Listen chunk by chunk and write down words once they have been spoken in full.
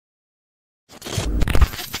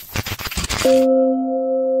Hi,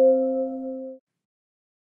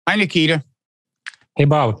 Nikita. Hey,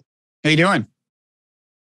 Bob. How you doing?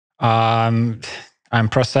 I'm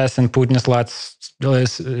processing Putin's last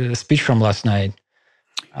speech from last night,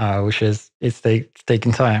 which is it's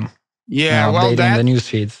taking time. Yeah, well, updating the news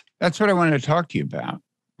feeds. That's what I wanted to talk to you about.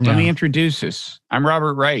 Let me introduce us. I'm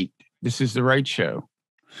Robert Wright. This is the Wright Show.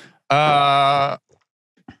 And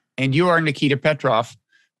you are Nikita Petrov.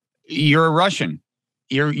 You're a Russian.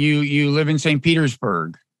 You live in St.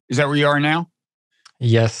 Petersburg. Is that where you are now?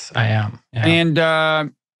 Yes, I am. Yeah.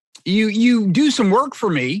 And you do some work for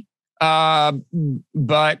me,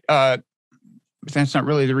 but that's not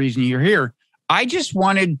really the reason you're here. I just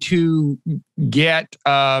wanted to get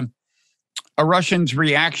a Russian's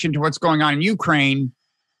reaction to what's going on in Ukraine.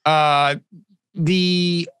 And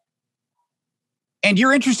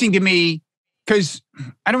you're interesting to me because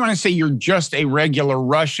I don't want to say you're just a regular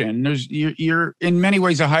Russian. You're in many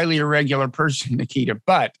ways a highly irregular person, Nikita,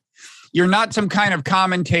 but you're not some kind of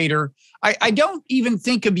commentator. I don't even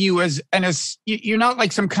think of you as you're not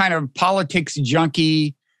like some kind of politics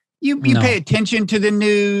junkie. You pay attention to the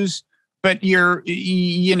news, but your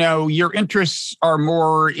interests are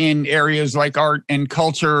more in areas like art and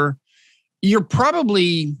culture. You're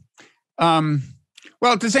probably,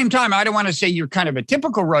 well, at the same time, I don't want to say you're kind of a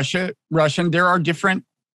typical Russian. There are different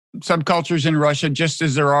subcultures in Russia, just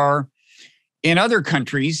as there are in other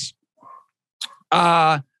countries.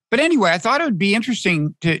 But anyway, I thought it would be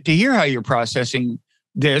interesting to hear how you're processing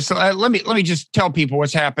this. Let me just tell people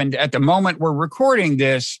what's happened. At the moment we're recording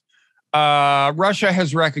this, Russia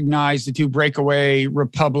has recognized the two breakaway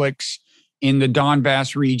republics in the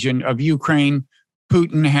Donbass region of Ukraine.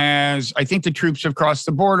 Putin has, I think the troops have crossed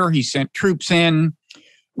the border. He sent troops in.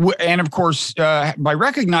 And of course, by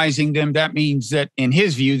recognizing them, that means that in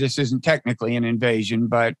his view, this isn't technically an invasion,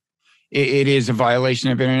 but it is a violation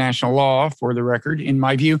of international law, for the record, in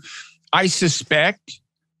my view. I suspect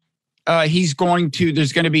there's going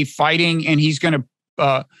to be fighting, and he's going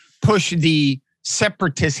to push the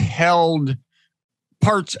separatist-held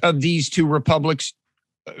parts of these two republics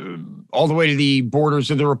all the way to the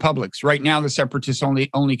borders of the republics. Right now, the separatists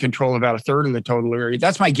only control about a third of the total area.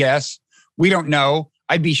 That's my guess. We don't know.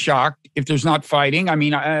 I'd be shocked if there's not fighting. I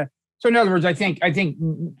mean, so in other words, I think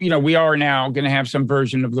we are now going to have some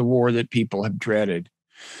version of the war that people have dreaded.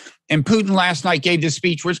 And Putin last night gave this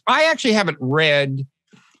speech, which I actually haven't read.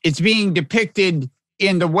 It's being depicted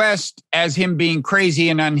in the West as him being crazy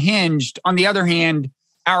and unhinged. On the other hand,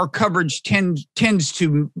 our coverage tends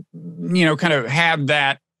to, kind of have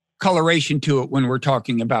that coloration to it when we're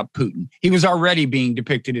talking about Putin. He was already being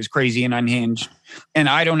depicted as crazy and unhinged, and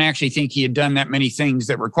I don't actually think he had done that many things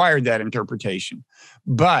that required that interpretation.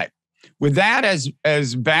 But with that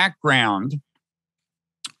as background,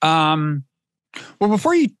 well,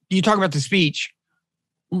 before you talk about the speech,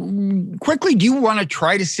 quickly, do you want to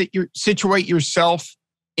try to situate yourself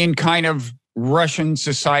in kind of Russian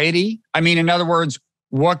society? I mean, in other words,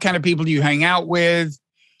 what kind of people do you hang out with?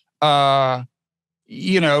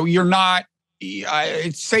 You're not,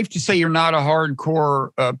 it's safe to say you're not a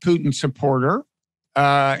hardcore Putin supporter.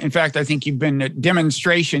 In fact, I think you've been at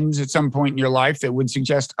demonstrations at some point in your life that would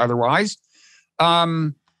suggest otherwise.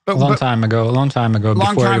 But a long time ago.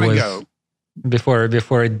 Before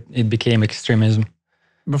it became extremism.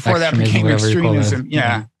 Before that became extremism,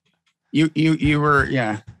 yeah. You were,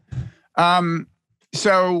 yeah.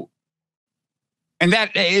 So, and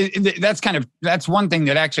that's one thing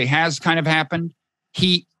that actually has kind of happened.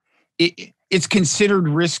 It's considered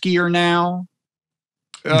riskier now.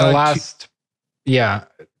 Yeah.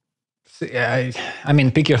 I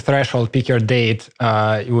mean, pick your threshold, pick your date.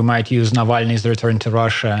 We might use Navalny's return to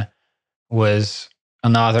Russia was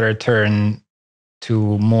another turn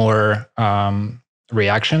to more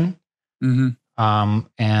reaction. Mm-hmm.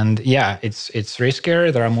 And yeah, it's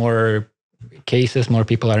riskier. There are more cases, more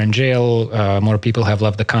people are in jail, more people have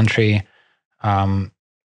left the country.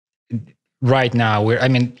 Right now,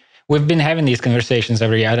 we've been having these conversations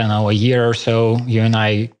every, a year or so. You and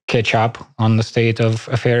I catch up on the state of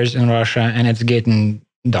affairs in Russia, and it's getting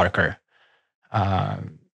darker.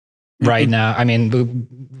 Right now, the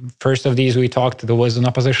first of these we talked, there was an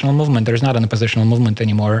oppositional movement. There's not an oppositional movement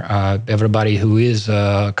anymore. Everybody who is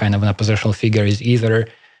kind of an oppositional figure is either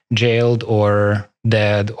jailed or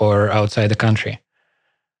dead or outside the country.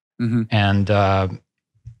 Mm-hmm.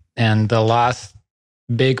 And the last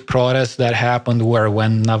big protests that happened were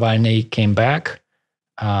when Navalny came back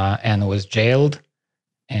and was jailed,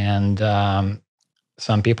 and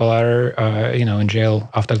some people are in jail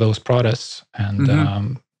after those protests, and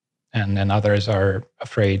mm-hmm. And then others are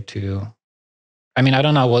afraid to. I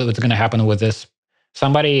don't know what's going to happen with this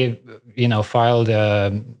somebody, filed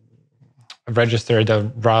registered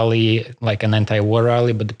a rally, like an anti-war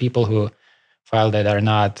rally, but the people who filed it are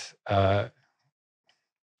not. I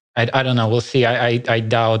don't know. We'll see. I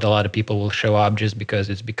doubt a lot of people will show up just because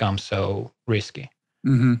it's become so risky.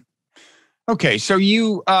 Mm-hmm. Okay, so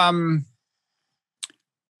you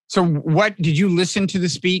so what did you listen to the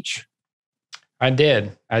speech? I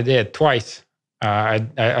did twice.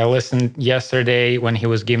 I listened yesterday when he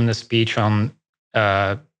was giving the speech on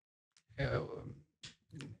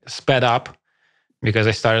sped up, because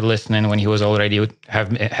I started listening when he was already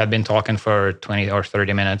had been talking for 20 or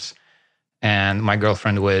 30 minutes, and my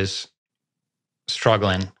girlfriend was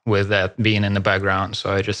struggling with that being in the background,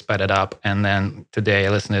 so I just sped it up. And then today I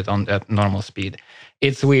listened to it on at normal speed.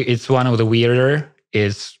 It's weird. It's one of the weirder.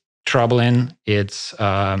 It's troubling. It's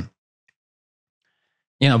by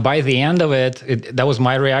the end of it, that was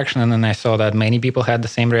my reaction, and then I saw that many people had the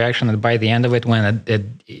same reaction. And by the end of it, when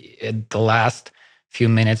at the last few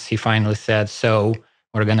minutes he finally said, "So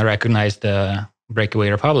we're going to recognize the breakaway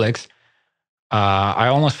republics," I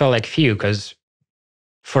almost felt like phew, because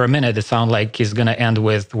for a minute it sounded like he's going to end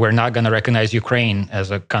with, "We're not going to recognize Ukraine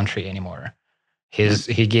as a country anymore."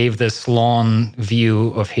 He gave this long view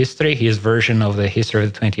of history, his version of the history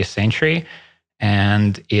of the 20th century,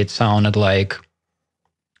 and it sounded like,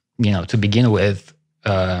 to begin with,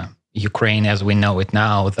 Ukraine as we know it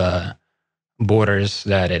now, the borders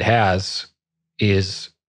that it has, is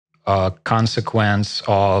a consequence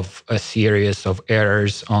of a series of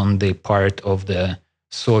errors on the part of the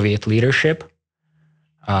Soviet leadership.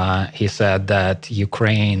 He said that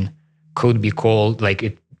Ukraine could be called, like,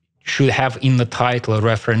 it should have in the title a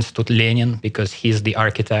reference to Lenin, because he's the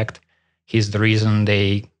architect. He's the reason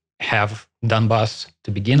they have Donbass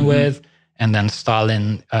to begin with. And then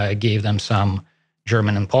Stalin gave them some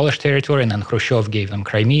German and Polish territory, and then Khrushchev gave them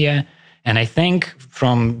Crimea. And I think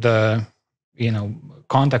from the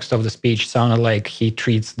context of the speech, sounded like he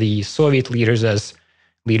treats the Soviet leaders as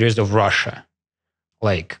leaders of Russia.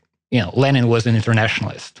 Like, Lenin was an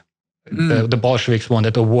internationalist. The Bolsheviks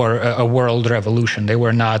wanted a world revolution. They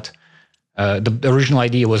were not. The original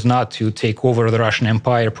idea was not to take over the Russian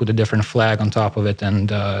Empire, put a different flag on top of it, and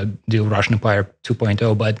do Russian Empire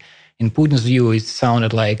 2.0. But in Putin's view, it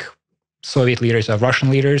sounded like Soviet leaders are Russian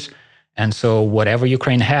leaders. And so whatever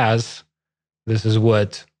Ukraine has, this is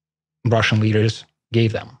what Russian leaders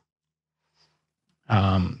gave them.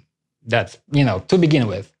 That's, to begin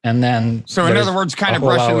with. And then... So in other words, kind of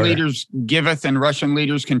Russian leaders giveth and Russian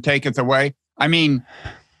leaders can taketh away. I mean...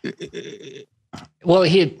 Well,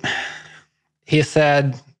 he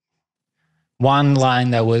said one line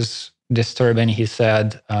that was disturbing. He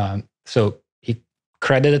said, so he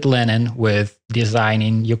credited Lenin with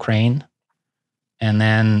designing Ukraine. And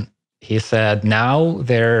then he said, now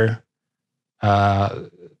they're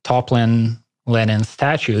toppling Lenin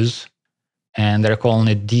statues and they're calling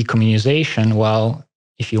it decommunization. Well,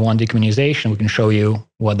 if you want decommunization, we can show you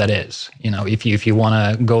what that is. If you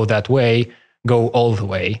want to go that way, go all the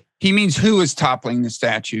way. He means who is toppling the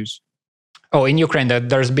statues? Oh, in Ukraine,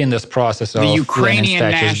 there's been this process of the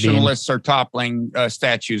Ukrainian nationalists are toppling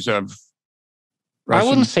statues of Russians. I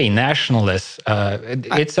wouldn't say nationalists.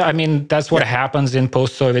 That's what happens in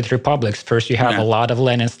post-Soviet republics. First, you have a lot of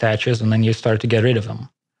Lenin statues, and then you start to get rid of them.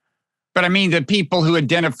 But I mean, the people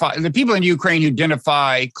in Ukraine who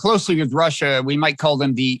identify closely with Russia, we might call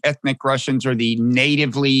them the ethnic Russians or the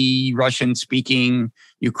natively Russian-speaking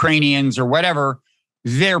Ukrainians or whatever.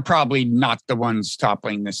 They're probably not the ones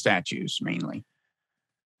toppling the statues mainly.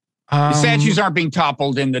 The statues aren't being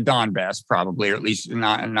toppled in the Donbass, probably, or at least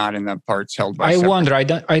not in the parts held by. I wonder. I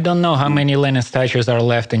don't know how many Lenin statues are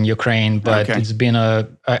left in Ukraine, but it's been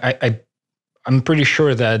I'm pretty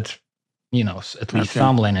sure that at least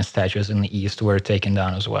some Lenin statues in the East were taken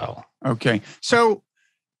down as well. Okay, so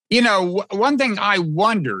one thing I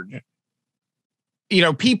wondered.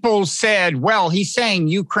 People said, well, he's saying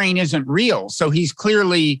Ukraine isn't real, so he's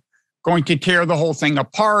clearly going to tear the whole thing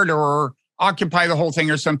apart or occupy the whole thing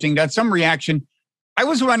or something. That's some reaction. I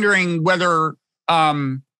was wondering whether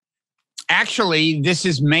actually this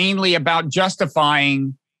is mainly about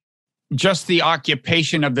justifying just the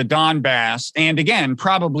occupation of the Donbass, and again,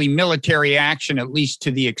 probably military action, at least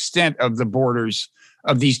to the extent of the borders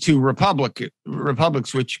of these two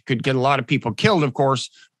republics, which could get a lot of people killed, of course,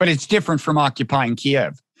 but it's different from occupying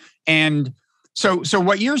Kiev. And so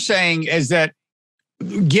what you're saying is that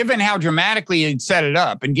given how dramatically he had set it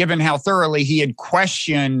up and given how thoroughly he had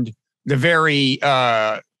questioned the very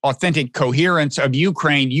authentic coherence of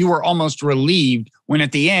Ukraine, you were almost relieved when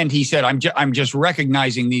at the end he said, I'm just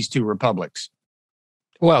recognizing these two republics.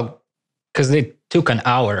 Well, because they took an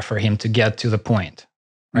hour for him to get to the point,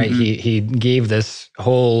 right? Mhm. He gave this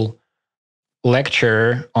whole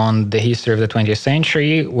lecture on the history of the 20th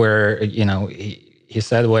century where, he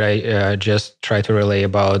said what I just tried to relay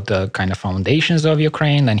about the kind of foundations of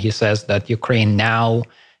Ukraine. And he says that Ukraine now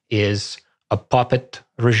is a puppet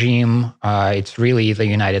regime. It's really the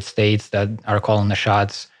United States that are calling the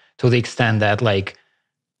shots, to the extent that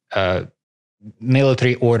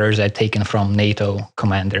military orders are taken from NATO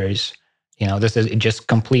commanders. This is just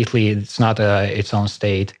completely, it's not its own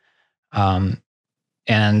state.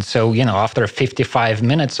 And so, after 55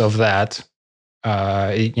 minutes of that,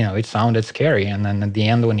 it sounded scary. And then at the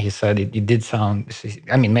end, when he said it did sound,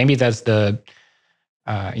 I mean, maybe that's the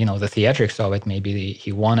theatrics of it. Maybe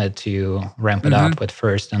he wanted to ramp it up at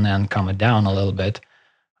first and then calm it down a little bit,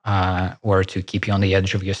 or to keep you on the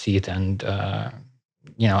edge of your seat. And,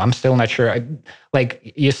 I'm still not sure.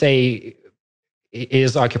 Like you say,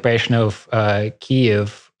 is occupation of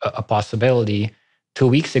Kyiv a possibility? 2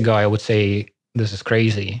 weeks ago, I would say this is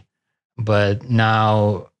crazy. But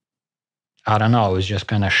now, I don't know, I was just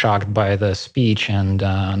kind of shocked by the speech, and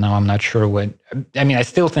now I'm not sure I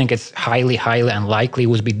still think it's highly, highly unlikely. It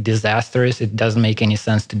would be disastrous. It doesn't make any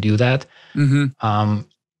sense to do that.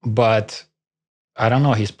 But I don't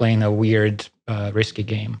know, he's playing a weird, risky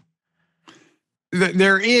game.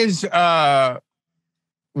 There is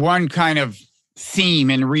one kind of theme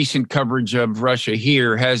in recent coverage of Russia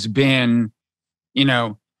here has been,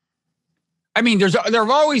 there have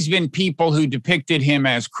always been people who depicted him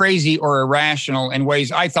as crazy or irrational in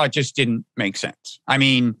ways I thought just didn't make sense.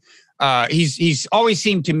 He's always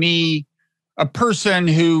seemed to me a person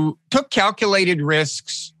who took calculated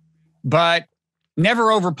risks, but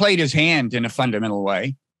never overplayed his hand in a fundamental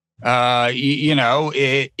way. Is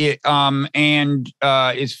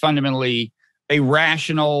fundamentally a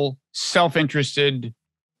rational, self-interested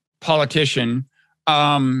politician.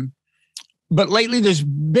 But lately there's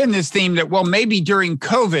been this theme that, well, maybe during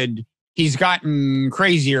COVID, he's gotten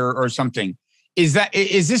crazier or something. Is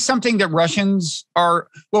this something that Russians are,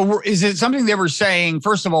 is it something they were saying,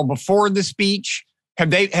 first of all, before the speech? Has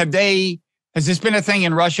this been a thing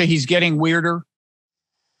in Russia? He's getting weirder?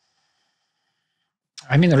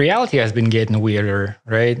 The reality has been getting weirder,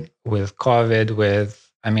 right? With COVID,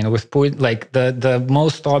 with Putin, like the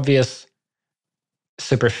most obvious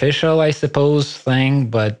superficial, I suppose, thing,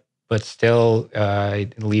 but still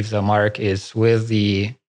it leaves a mark, is with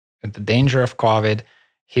the danger of COVID.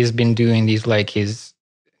 He's been doing these, like, he's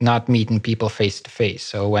not meeting people face to face.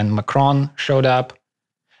 So when Macron showed up,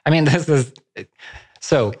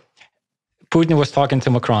 so Putin was talking to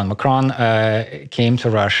Macron. Macron came to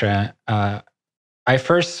Russia. I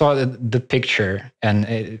first saw the picture,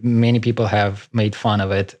 and many people have made fun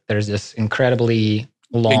of it. There's this incredibly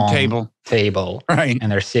long table, right,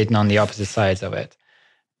 and they're sitting on the opposite sides of it.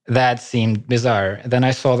 That seemed bizarre. Then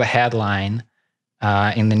I saw the headline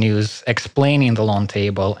in the news explaining the long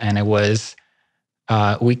table, and it was,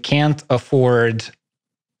 we can't afford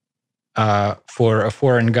for a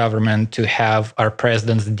foreign government to have our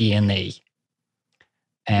president's DNA.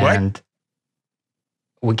 And what?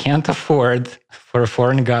 We can't afford for a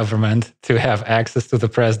foreign government to have access to the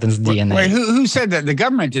president's DNA. Wait, who said that? The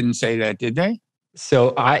government didn't say that, did they?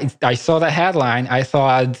 So I saw the headline. I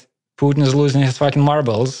thought Putin is losing his fucking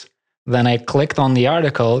marbles. Then I clicked on the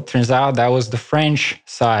article. Turns out that was the French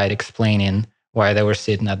side explaining why they were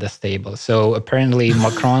sitting at this table. So apparently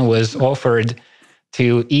Macron was offered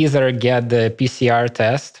to either get the PCR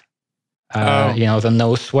test, the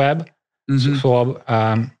nose swab,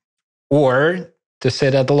 or to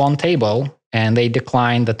sit at the long table, and they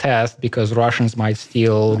declined the test because Russians might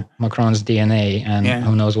steal Macron's DNA, and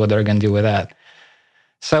who knows what they're going to do with that.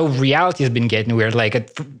 So reality has been getting weird.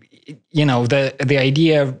 Like, the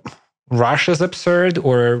idea Russia's absurd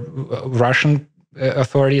or Russian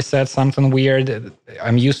authorities said something weird,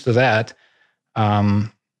 I'm used to that.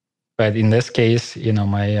 But in this case,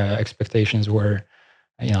 my expectations were,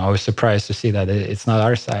 I was surprised to see that it's not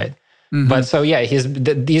our side. But so,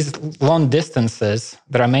 these long distances,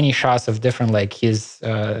 there are many shots of different, like it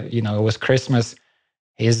was Christmas.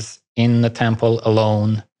 He's in the temple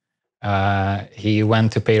alone. He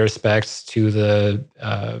went to pay respects to the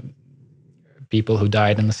people who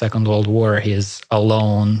died in the Second World War. He's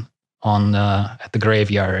alone at the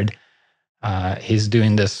graveyard. He's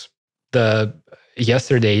doing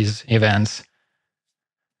yesterday's events.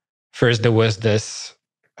 First, there was this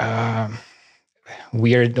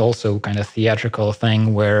weird, also kind of theatrical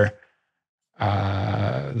thing where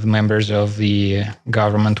the members of the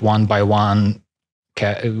government, one by one,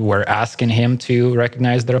 were asking him to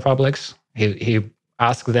recognize the republics. He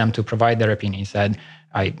asked them to provide their opinion. He said,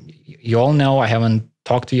 You all know I haven't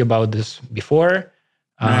talked to you about this before.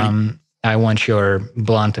 Right. I want your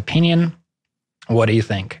blunt opinion. What do you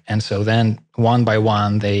think? And so then one by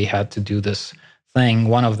one, they had to do this thing.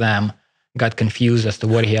 One of them got confused as to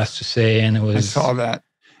what he has to say. And it was... I saw that.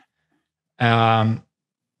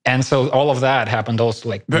 And so all of that happened also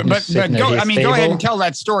like... But go ahead and tell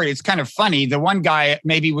that story. It's kind of funny. The one guy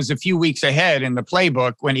maybe was a few weeks ahead in the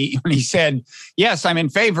playbook when he said, yes, I'm in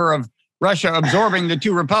favor of Russia absorbing the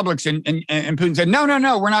two republics. And Putin said, no,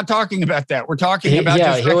 we're not talking about that. We're talking about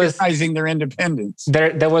just recognizing their independence.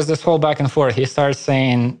 There was this whole back and forth. He starts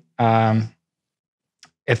saying, at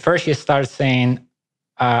first he starts saying,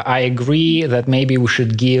 I agree that maybe we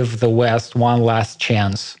should give the West one last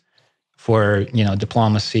chance for,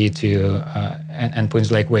 diplomacy to, and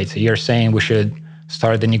Putin's like, wait, so you're saying we should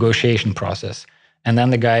start the negotiation process? And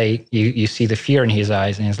then the guy, you see the fear in his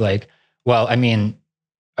eyes, and he's like, well,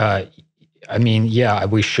 yeah,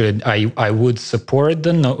 we should. I would support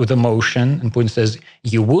the motion. And Putin says,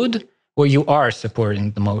 you would, or you are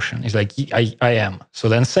supporting the motion? He's like, I am. So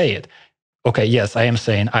then say it. Okay, yes, I am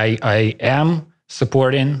saying I am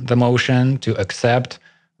supporting the motion to accept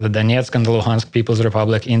the Donetsk and the Luhansk People's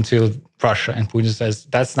Republic into Russia. And Putin says,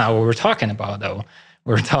 that's not what we're talking about, though.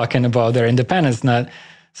 We're talking about their independence, not...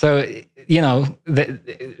 So, there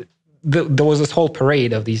was this whole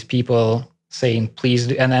parade of these people saying, please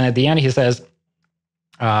do. And then at the end, he says,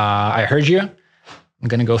 I heard you. I'm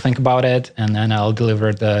going to go think about it, and then I'll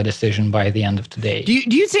deliver the decision by the end of today. Do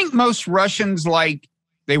you think most Russians,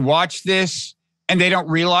 they watch this and they don't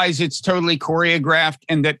realize it's totally choreographed,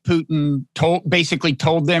 and that Putin basically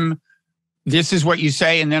told them, this is what you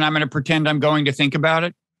say, and then I'm going to pretend I'm going to think about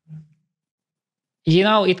it?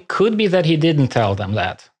 It could be that he didn't tell them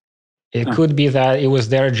that. It could be that it was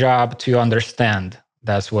their job to understand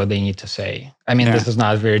that's what they need to say. This is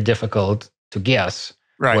not very difficult to guess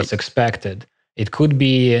what's expected. It could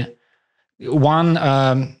be one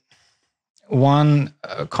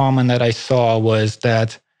comment that I saw was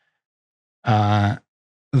that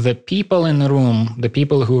the people in the room, the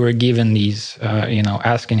people who were given these,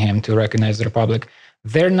 asking him to recognize the Republic,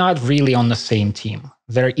 they're not really on the same team.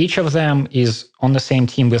 Each of them is on the same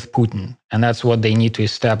team with Putin, and that's what they need to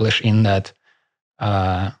establish in that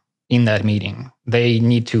meeting. They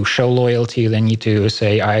need to show loyalty. They need to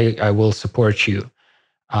say, I will support you.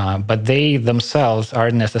 But they themselves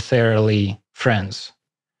aren't necessarily friends.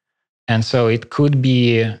 And so it could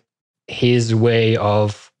be his way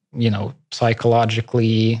of,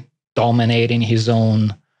 psychologically dominating his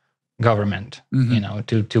own government,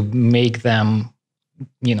 to make them,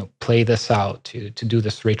 play this out, to do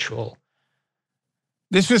this ritual.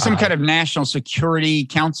 This was some kind of national security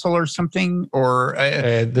council or something, but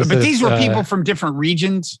these were people from different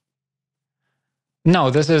regions. No,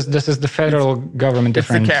 this is the federal government,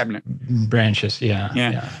 different the cabinet branches.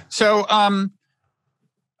 Yeah. So,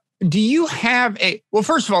 do you have well,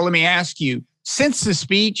 first of all, let me ask you, since the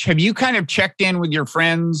speech, have you kind of checked in with your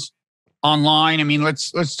friends online?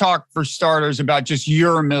 Let's talk for starters about just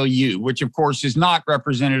your milieu, which of course is not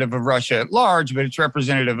representative of Russia at large, but it's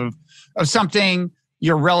representative of something.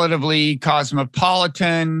 You're relatively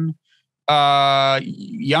cosmopolitan,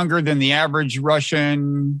 younger than the average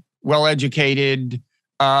Russian, well-educated.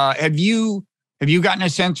 Have you gotten a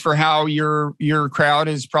sense for how your crowd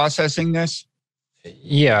is processing this?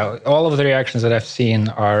 Yeah, all of the reactions that I've seen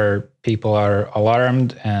are people are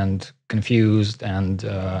alarmed and confused and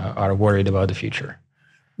are worried about the future.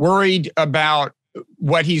 Worried about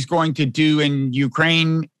what he's going to do in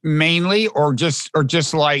Ukraine mainly, or just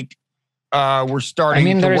like we're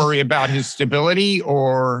starting to worry about his stability?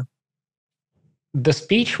 Or the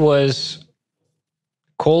speech was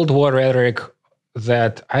Cold War rhetoric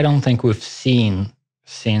that I don't think we've seen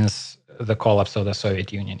since the collapse of the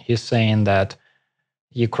Soviet Union. He's saying that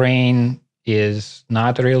Ukraine is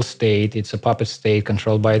not a real state. It's a puppet state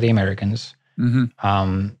controlled by the Americans.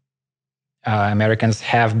 Mm-hmm. Americans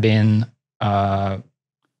have been,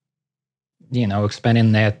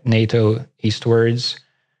 expanding NATO eastwards,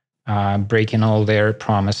 breaking all their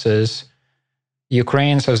promises.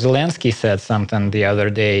 Ukraine, so Zelensky said something the other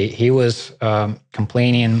day. He was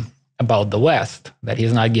complaining about the West, that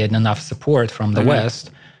he's not getting enough support from the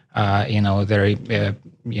West. They're,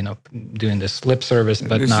 doing this lip service,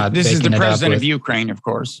 but not. This is the president of Ukraine, of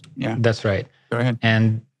course. Yeah, that's right. Go ahead.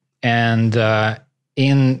 And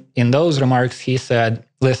in those remarks, he said,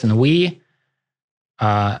 "Listen, we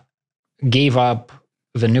gave up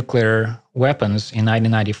the nuclear weapons in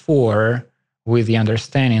 1994 with the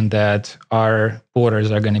understanding that our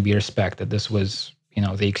borders are going to be respected. This was,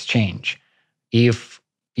 the exchange. If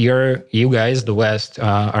you guys, the West,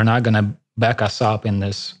 are not going to back us up in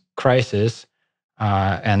this crisis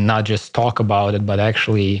and not just talk about it, but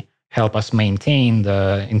actually help us maintain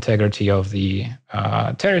the integrity of the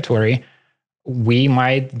territory, we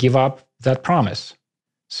might give up that promise.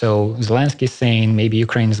 So Zelensky is saying maybe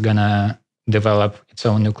Ukraine is going to develop its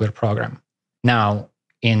own nuclear program. Now,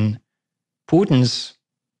 in Putin's,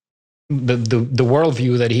 the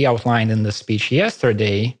worldview that he outlined in the speech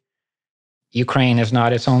yesterday, Ukraine is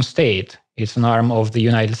not its own state. It's an arm of the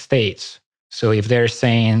United States. So if they're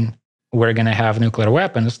saying we're going to have nuclear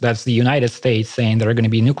weapons, that's the United States saying there are going to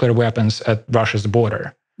be nuclear weapons at Russia's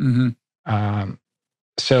border. Mm-hmm.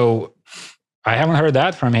 So I haven't heard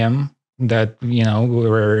that from him, that,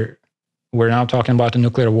 we're now talking about a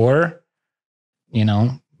nuclear war,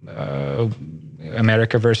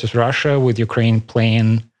 America versus Russia, with Ukraine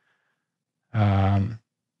playing, a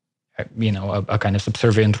kind of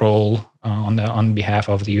subservient role on behalf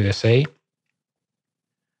of the USA.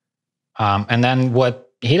 And then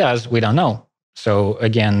what he does, we don't know. So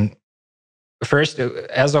again, first,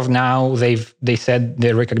 as of now, they said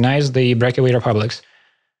they recognize the breakaway republics.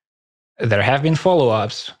 There have been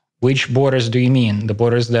follow-ups. Which borders do you mean? The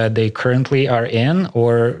borders that they currently are in,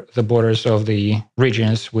 or the borders of the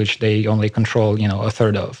regions which they only control, a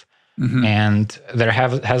third of? Mm-hmm. And there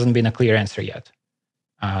hasn't been a clear answer yet.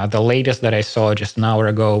 The latest that I saw just an hour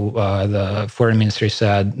ago, the foreign ministry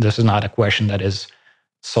said this is not a question that is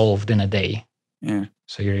solved in a day. Yeah.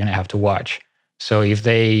 So you're going to have to watch. So if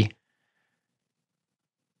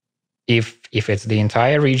it's the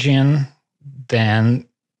entire region, then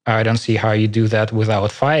I don't see how you do that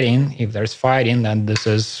without fighting. If there's fighting, then this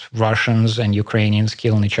is Russians and Ukrainians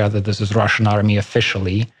killing each other. This is Russian army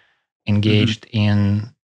officially engaged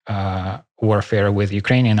in warfare with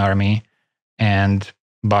Ukrainian army. And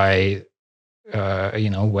by,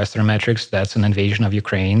 Western metrics, that's an invasion of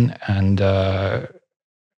Ukraine. And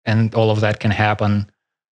all of that can happen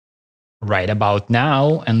right about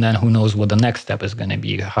now. And then who knows what the next step is going to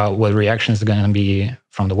be, what reactions are going to be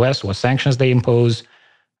from the West, what sanctions they impose,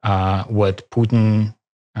 what Putin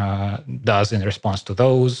does in response to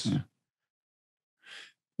those.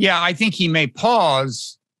 Yeah, I think he may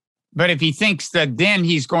pause, but if he thinks that then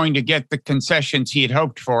he's going to get the concessions he had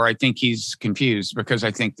hoped for, I think he's confused, because I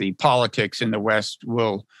think the politics in the West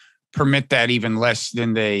will permit that even less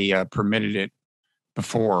than they permitted it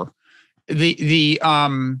before.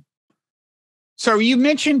 So you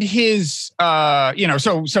mentioned his,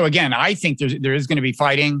 so again, I think there is going to be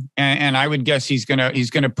fighting, and I would guess he's going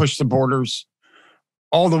to push the borders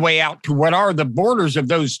all the way out to what are the borders of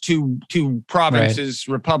those two provinces,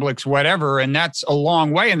 right, republics, whatever, and that's a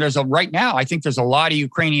long way. And right now, I think there's a lot of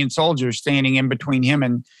Ukrainian soldiers standing in between him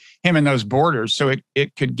and those borders, so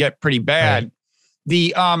it could get pretty bad.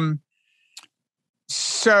 Right.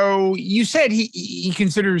 So you said he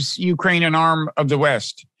considers Ukraine an arm of the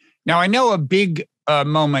West. Now, I know a big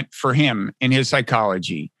moment for him in his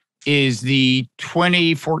psychology is the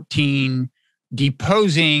 2014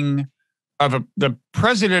 deposing of the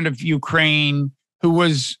president of Ukraine, who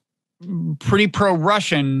was pretty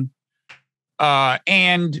pro-Russian.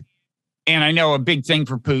 And I know a big thing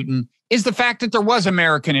for Putin is the fact that there was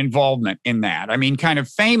American involvement in that. I mean, kind of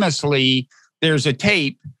famously, there's a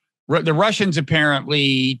tape. The Russians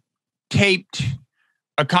apparently taped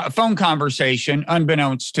a phone conversation,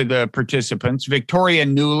 unbeknownst to the participants, Victoria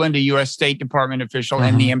Nuland, a U.S. State Department official,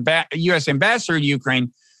 and the U.S. ambassador to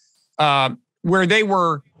Ukraine, where they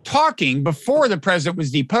were talking before the president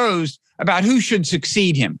was deposed about who should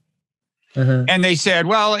succeed him. And they said,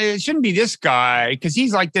 well, it shouldn't be this guy because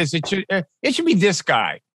he's like this. It should be this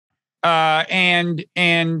guy. And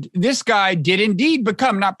this guy did indeed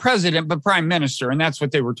become not president, but prime minister. And that's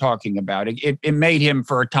what they were talking about. It made him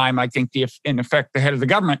for a time, I think, in effect, the head of the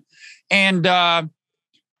government. And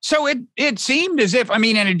so it seemed as if,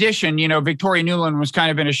 in addition, Victoria Nuland was kind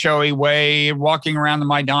of in a showy way, walking around the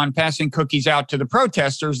Maidan, passing cookies out to the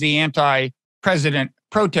protesters, the anti-president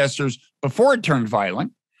protesters, before it turned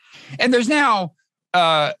violent. And there's now,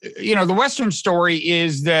 the Western story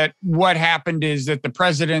is that what happened is that the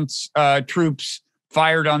president's troops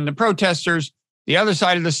fired on the protesters. The other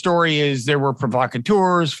side of the story is there were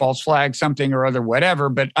provocateurs, false flags, something or other, whatever.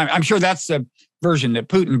 But I'm sure that's the version that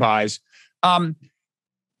Putin buys.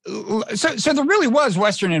 So there really was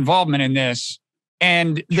Western involvement in this.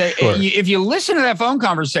 And if you listen to that phone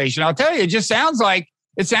conversation, I'll tell you, it sounds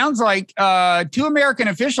like two American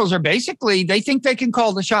officials are basically, they think they can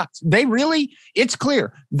call the shots. It's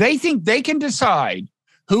clear. They think they can decide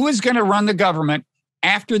who is going to run the government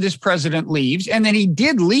after this president leaves. And then he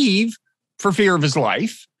did leave for fear of his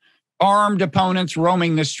life, armed opponents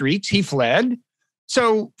roaming the streets. He fled.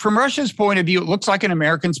 So from Russia's point of view, it looks like an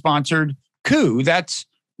American-sponsored coup. That's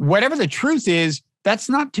whatever the truth is. That's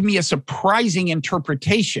not to me a surprising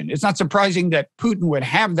interpretation. It's not surprising that Putin would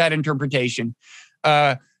have that interpretation,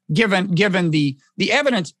 given the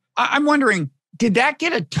evidence. I'm wondering, did that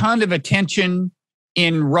get a ton of attention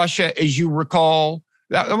in Russia, as you recall?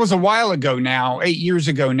 That was a while ago now, 8 years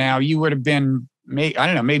ago now. You would have been, I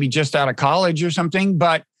don't know, maybe just out of college or something.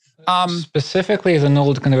 But specifically, as an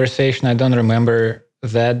old conversation, I don't remember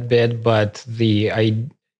that bit. But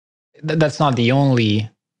that's not the only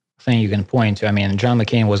thing you can point to. I mean, John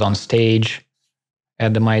McCain was on stage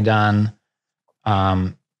at the Maidan,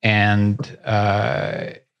 and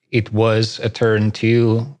it was a turn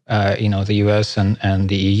to the U.S. and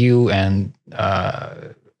the EU, and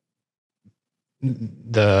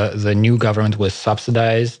the new government was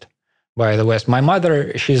subsidized by the West. My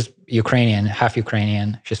mother, she's Ukrainian, half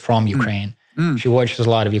Ukrainian. She's from Ukraine. She watches a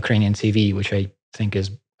lot of Ukrainian TV, which I think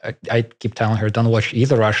is. I keep telling her, don't watch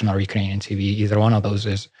either Russian or Ukrainian TV. Either one of those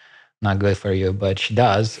is not good for you, but she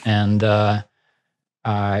does. And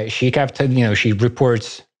she kept, she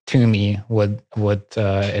reports to me what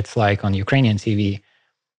it's like on Ukrainian TV.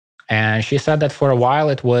 And she said that for a while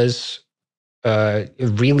it was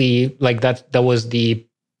really like that was the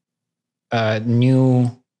new,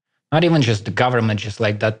 not even just the government, just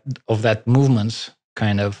like that movement's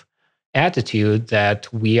kind of attitude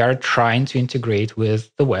that we are trying to integrate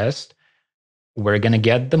with the West. We're going to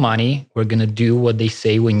get the money. We're going to do what they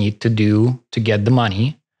say we need to do to get the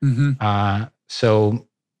money. So,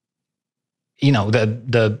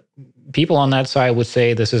 the people on that side would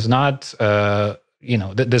say this is not,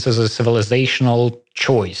 this is a civilizational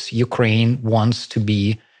choice. Ukraine wants to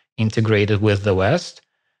be integrated with the West.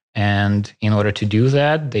 And in order to do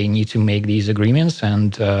that, they need to make these agreements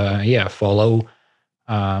and, follow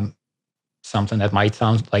something that might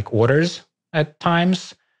sound like orders at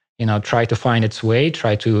times. Try to find its way,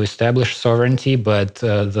 try to establish sovereignty, but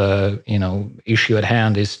the issue at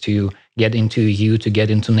hand is to get into EU, to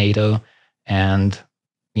get into NATO, and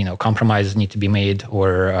compromises need to be made,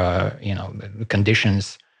 or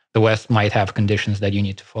conditions. The West might have conditions that you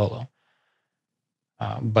need to follow.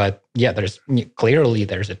 But there's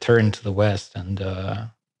a turn to the West, and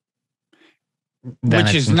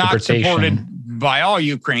which is not supported by all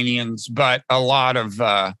Ukrainians, but a lot of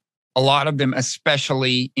them,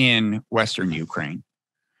 especially in Western Ukraine.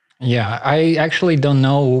 Yeah, I actually don't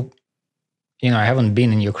know. I haven't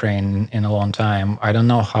been in Ukraine in a long time. I don't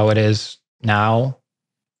know how it is now.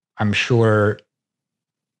 I'm sure,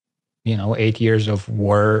 8 years of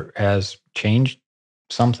war has changed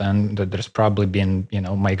something. That there's probably been,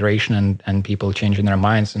 migration and people changing their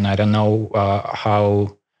minds. And I don't know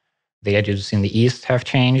how the edges in the East have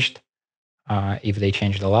changed, if they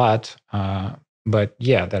changed a lot. But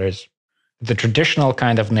there is the traditional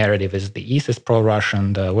kind of narrative is the East is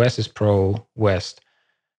pro-Russian, the West is pro-West,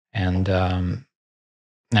 and I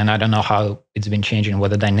don't know how it's been changing, what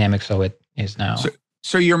the dynamics of it is now.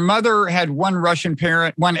 So your mother had one Russian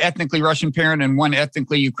parent, one ethnically Russian parent, and one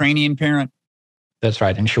ethnically Ukrainian parent? That's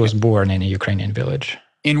right, and she was born in a Ukrainian village.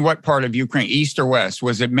 In what part of Ukraine, East or West?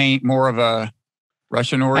 Was it more of a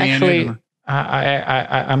Russian-oriented? Actually,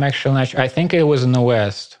 I'm actually not sure. I think it was in the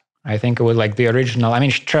West. I think it was like the original. I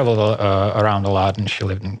mean, she traveled around a lot, and she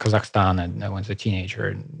lived in Kazakhstan and when she was a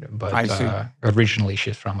teenager. But originally,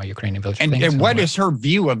 she's from a Ukrainian village. And what is her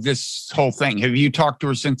view of this whole thing? Have you talked to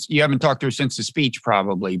her since? You haven't talked to her since the speech,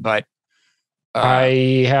 probably, but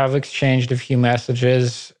I have exchanged a few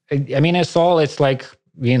messages. I mean, it's like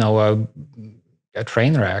a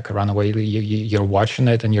train wreck, a runaway. You're watching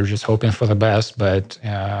it, and you're just hoping for the best. But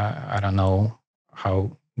I don't know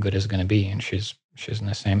how good it's going to be, and she's in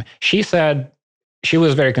the same. She said she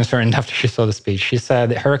was very concerned after she saw the speech. She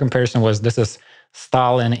said her comparison was, this is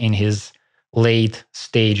Stalin in his late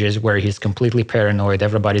stages where he's completely paranoid,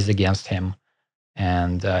 everybody's against him,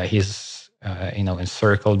 and he's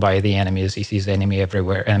encircled by the enemies. He sees enemies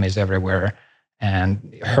everywhere.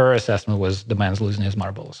 And her assessment was the man's losing his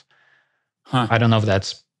marbles. I don't know if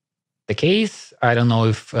that's the case. I don't know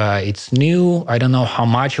if it's new. I don't know how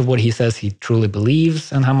much of what he says he truly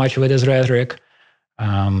believes and how much of it is rhetoric.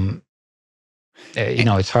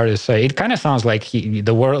 It's hard to say. It kind of sounds like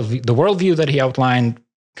the worldview that he outlined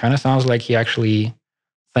kind of sounds like he actually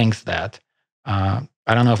thinks that. I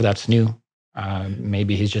don't know if that's new.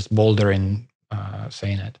 Maybe he's just bolder in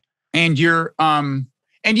saying it. And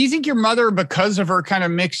do you think your mother, because of her kind of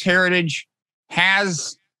mixed heritage,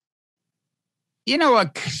 has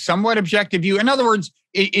a somewhat objective view? In other words,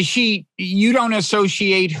 you don't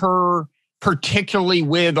associate her particularly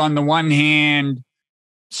with, on the one hand,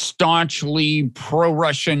 staunchly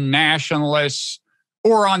pro-Russian nationalists,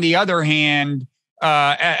 or on the other hand,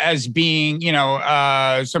 as being,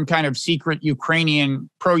 some kind of secret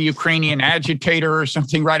pro-Ukrainian agitator or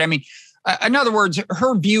something, right? I mean, in other words,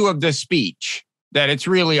 her view of the speech, that it's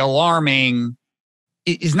really alarming,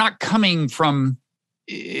 is not coming from,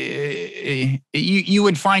 you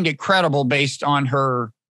would find it credible based on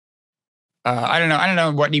her, I don't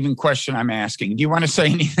know what even question I'm asking. Do you want to say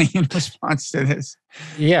anything in response to this?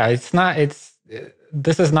 Yeah,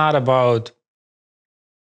 this is not about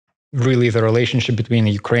really the relationship between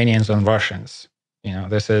the Ukrainians and Russians.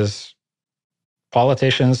 This is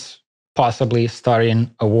politicians possibly starting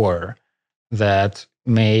a war that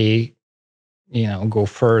may, go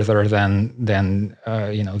further than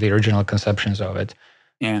the original conceptions of it.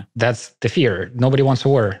 Yeah, that's the fear. Nobody wants a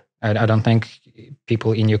war. I don't think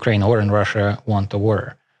people in Ukraine or in Russia want a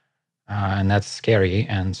war, and that's scary.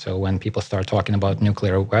 And so when people start talking about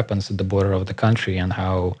nuclear weapons at the border of the country and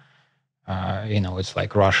how it's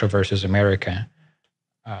like Russia versus America,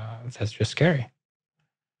 that's just scary.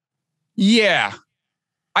 Yeah,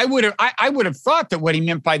 I would have thought that what he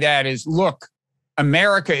meant by that is, look,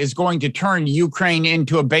 America is going to turn Ukraine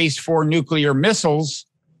into a base for nuclear missiles,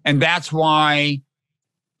 and that's why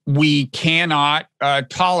we cannot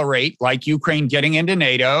tolerate like Ukraine getting into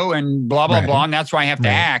NATO and blah blah blah, and that's why I have to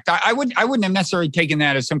act. I wouldn't have necessarily taken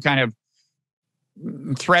that as some kind of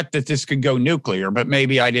threat that this could go nuclear, but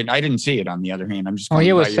maybe I didn't see it. On the other hand, I'm just. Well,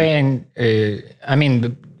 he was saying. I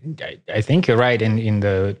think you're right in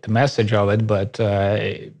the message of it, but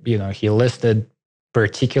he listed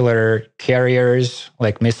particular carriers,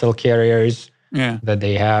 like missile carriers, that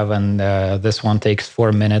they have, and this one takes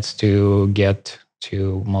 4 minutes to get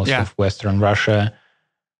to most of Western Russia.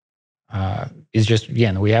 It's just,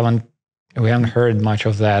 again, we haven't heard much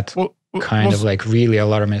of that of like really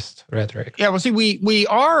alarmist rhetoric. Yeah, well, see, we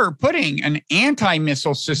are putting an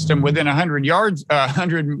anti-missile system within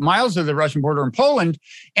 100 miles of the Russian border in Poland,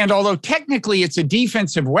 and although technically it's a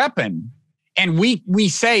defensive weapon, and we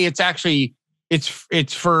say it's actually it's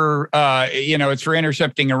for it's for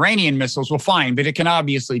intercepting Iranian missiles. Well, fine, but it can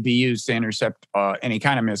obviously be used to intercept any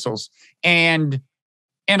kind of missiles, and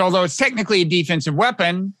although it's technically a defensive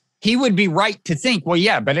weapon, he would be right to think, well,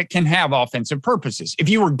 yeah, but it can have offensive purposes. If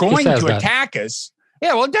you were going to attack us,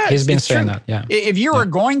 it does. He's been saying that, yeah. If you are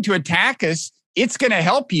going to attack us, it's going to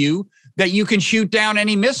help you that you can shoot down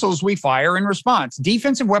any missiles we fire in response.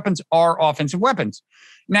 Defensive weapons are offensive weapons.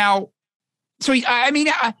 Now, so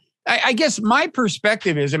I guess my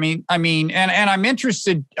perspective is, and I'm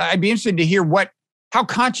interested. I'd be interested to hear how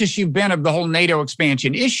conscious you've been of the whole NATO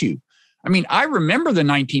expansion issue. I remember the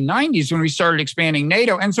 1990s when we started expanding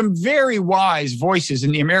NATO, and some very wise voices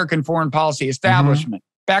in the American foreign policy establishment,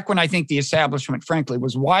 back when I think the establishment, frankly,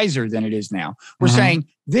 was wiser than it is now, were saying,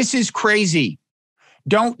 this is crazy.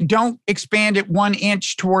 Don't expand it 1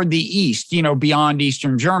 inch toward the east, beyond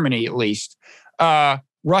Eastern Germany, at least.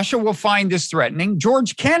 Russia will find this threatening.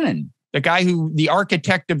 George Kennan, the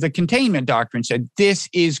architect of the containment doctrine, said, this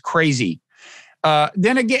is crazy.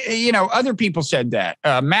 Then again, other people said that.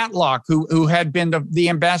 Matlock, who had been the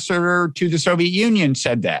ambassador to the Soviet Union,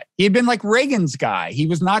 said that. He had been like Reagan's guy. He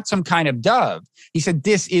was not some kind of dove. He said,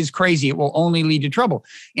 this is crazy. It will only lead to trouble.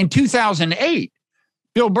 In 2008,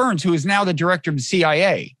 Bill Burns, who is now the director of the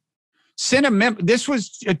CIA, sent a memo.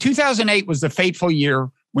 2008 was the fateful year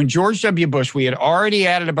when George W. Bush, we had already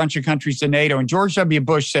added a bunch of countries to NATO, and George W.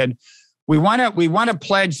 Bush said, we want to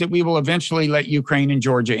pledge that we will eventually let Ukraine and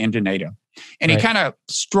Georgia into NATO. And he kind of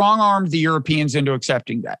strong-armed the Europeans into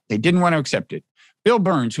accepting that. They didn't want to accept it. Bill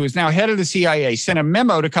Burns, who is now head of the CIA, sent a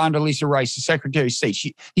memo to Condoleezza Rice, the Secretary of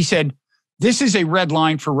State. He said, this is a red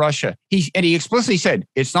line for Russia. He explicitly said,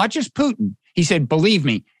 it's not just Putin. He said, believe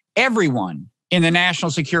me, everyone in the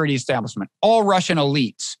national security establishment, all Russian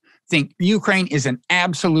elites, think Ukraine is an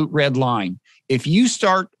absolute red line. If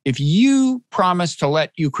you promise to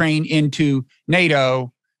let Ukraine into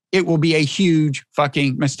NATO, it will be a huge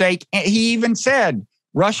fucking mistake. And he even said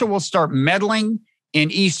Russia will start meddling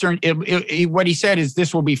in Eastern. What he said is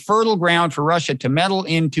this will be fertile ground for Russia to meddle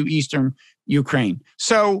into Eastern Ukraine.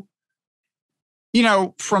 So,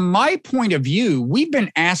 from my point of view, we've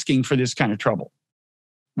been asking for this kind of trouble.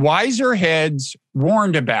 Wiser heads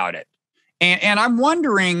warned about it. And I'm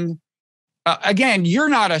wondering, again, you're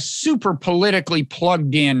not a super politically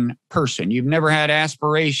plugged in person. You've never had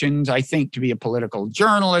aspirations, I think, to be a political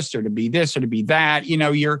journalist or to be this or to be that.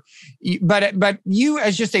 But you,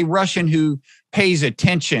 as just a Russian who pays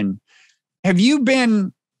attention, have you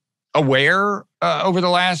been aware over the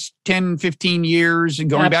last 10, 15 years and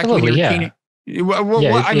going back to when you were teen?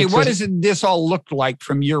 What does this all look like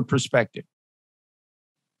from your perspective?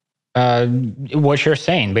 What you're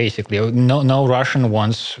saying, basically, no Russian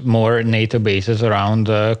wants more NATO bases around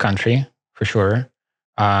the country, for sure.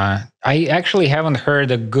 I actually haven't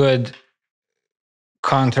heard a good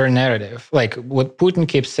counter narrative. Like what Putin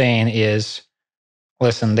keeps saying is,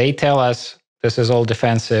 listen, they tell us this is all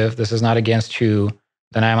defensive, this is not against you.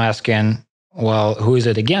 Then I'm asking, well, who is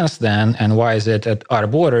it against then? And why is it at our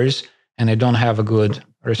borders? And I don't have a good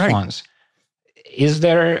response. Right. Is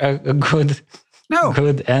there a good,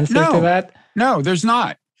 good answer to that? No, there's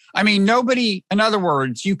not. I mean, nobody, in other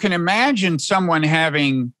words, you can imagine someone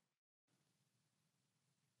having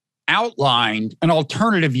outlined an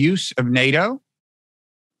alternative use of NATO.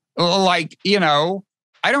 Like, you know,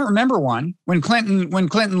 I don't remember one when Clinton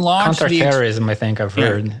launched counterterrorism. I think I've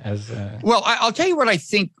heard as. Well, I'll tell you what I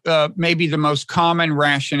think maybe the most common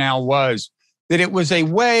rationale was that it was a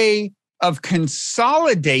way of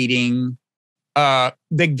consolidating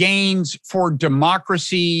the gains for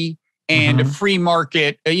democracy and a free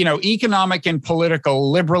market, you know, economic and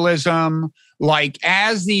political liberalism. Like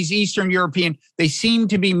as these Eastern European, they seem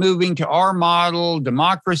to be moving to our model,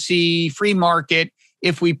 democracy, free market.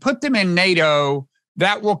 If we put them in NATO,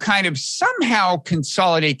 that will kind of somehow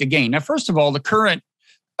consolidate the gain. Now, first of all, the current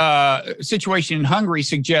situation in Hungary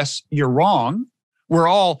suggests you're wrong. We're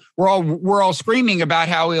all screaming about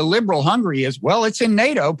how illiberal Hungary is. Well, it's in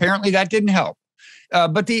NATO. Apparently, that didn't help.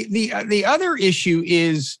 But the other issue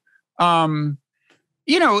is,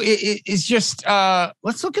 you know, it's just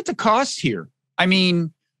let's look at the cost here. I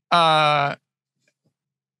mean,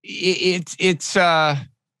 it's.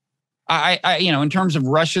 I you know, in terms of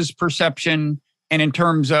Russia's perception and in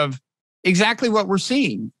terms of exactly what we're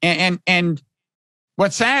seeing. And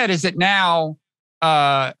what's sad is that now,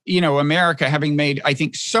 you know, America having made, I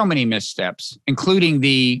think, so many missteps, including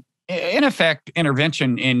the, in effect,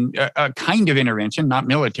 intervention in a kind of intervention, not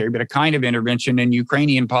military, but a kind of intervention in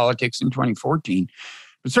Ukrainian politics in 2014,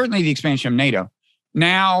 but certainly the expansion of NATO.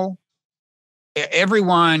 Now,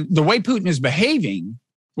 everyone, the way Putin is behaving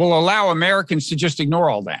will allow Americans to just ignore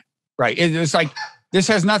all that. Right. It's like, this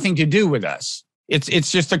has nothing to do with us.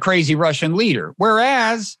 It's just a crazy Russian leader.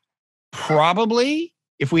 Whereas probably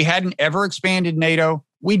if we hadn't ever expanded NATO,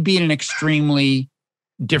 we'd be in an extremely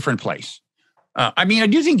different place. I mean, I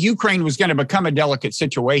do think Ukraine was going to become a delicate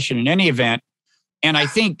situation in any event. And I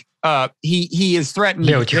think he is threatened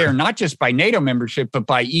there, not just by NATO membership, but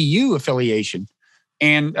by EU affiliation.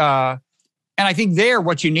 And I think there,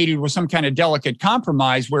 what you needed was some kind of delicate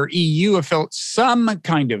compromise where some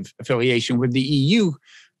kind of affiliation with the EU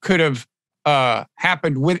could have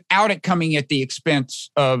happened without it coming at the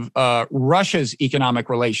expense of Russia's economic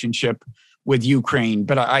relationship with Ukraine.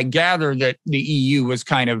 But I gather that the EU was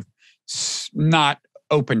kind of not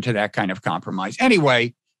open to that kind of compromise.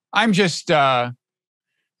 Anyway, I'm just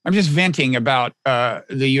venting about the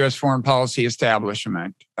U.S. foreign policy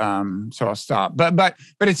establishment. So I'll stop. But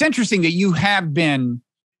it's interesting that you have been.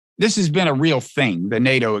 This has been a real thing, the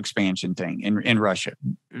NATO expansion thing in Russia.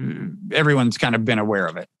 Everyone's kind of been aware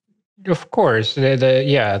of it. Of course, the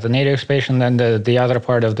NATO expansion. And the other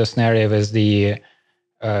part of this narrative is the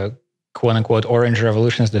quote unquote orange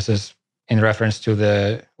revolutions. This is in reference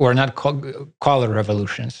to color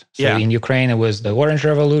revolutions. So in Ukraine, it was the orange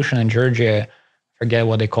revolution. In Georgia, forget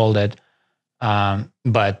what they called it.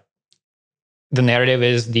 But the narrative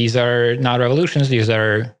is these are not revolutions, these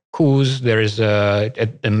are coups. There is a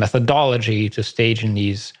methodology to stage in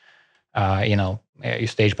these, you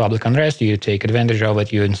stage public unrest, you take advantage of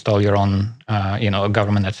it, you install your own, a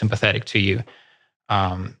government that's sympathetic to you.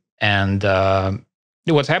 And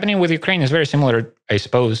what's happening with Ukraine is very similar, I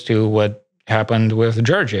suppose, to what happened with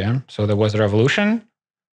Georgia. So there was a revolution.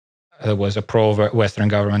 There was a pro-Western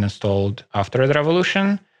government installed after the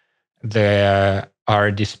revolution. There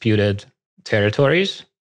are disputed territories.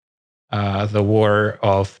 The war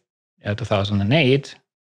of 2008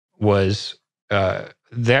 was, the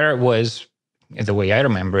way I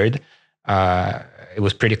remember it, it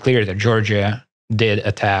was pretty clear that Georgia did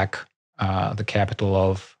attack the capital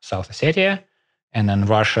of South Ossetia, and then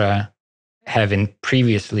Russia, having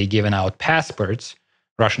previously given out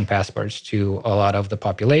Russian passports to a lot of the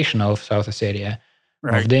population of South Ossetia,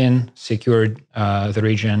 moved in, secured the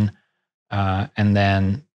region, and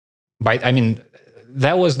then,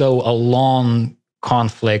 that was though a long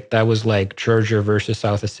conflict. That was like Georgia versus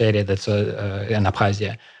South Ossetia. That's in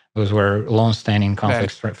Abkhazia. Those were long-standing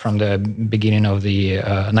conflicts from the beginning of the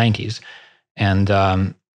 90s, and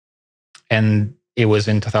it was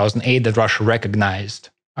in 2008 that Russia recognized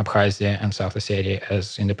Abkhazia and South Ossetia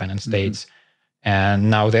as independent states. And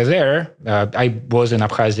now they're there. I was in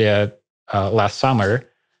Abkhazia last summer,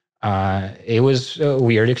 it was a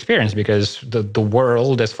weird experience because the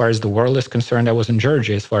world, as far as the world is concerned, I was in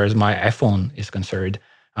Georgia. As far as my iPhone is concerned,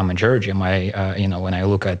 I'm in Georgia. When I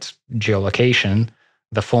look at geolocation,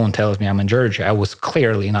 the phone tells me I'm in Georgia. I was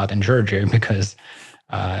clearly not in Georgia because,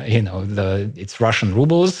 it's Russian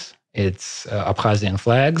rubles, it's Abkhazian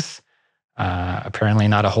flags. Apparently,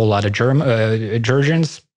 not a whole lot of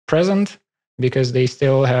Georgians present because they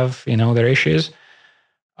still have their issues.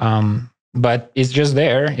 But it's just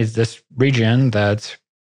there. It's this region that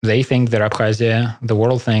they think they're Abkhazia, the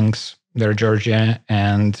world thinks they're Georgia,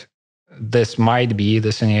 and this might be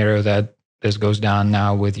the scenario that this goes down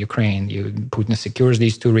now with Ukraine. Putin secures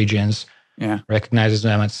these two regions, recognizes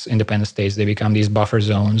them as independent states. They become these buffer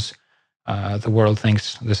zones. The world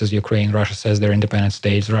thinks this is Ukraine. Russia says they're independent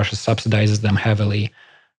states. Russia subsidizes them heavily.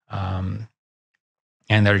 And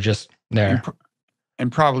they're just there.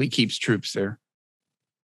 And probably keeps troops there.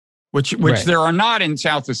 Which Right. There are not in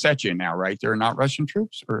South Ossetia now, right? There are not Russian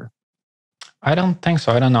troops, or I don't think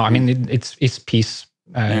so. I don't know. I mean, it's peace.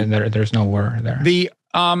 There's no war there.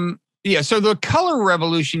 So the color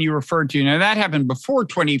revolution you referred to, now that happened before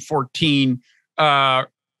 2014,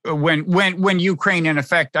 when Ukraine, in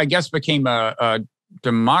effect, I guess, became a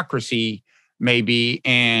democracy, maybe,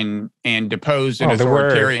 and deposed an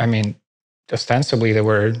authoritarian. Ostensibly they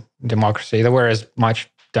were democracy. They were as much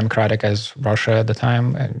democratic as Russia at the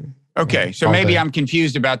time. Okay, so maybe I'm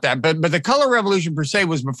confused about that. But the color revolution per se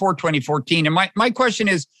was before 2014. And my question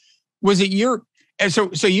is, was it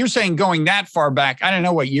so you're saying going that far back, I don't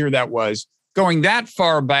know what year that was, going that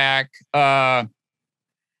far back, I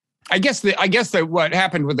guess that what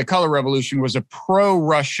happened with the color revolution was a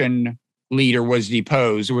pro-Russian leader was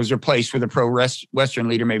deposed. It was replaced with a pro-Western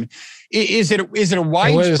leader, maybe. Is it a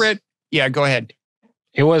widespread? Yeah, go ahead.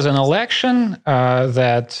 It was an election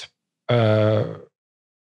that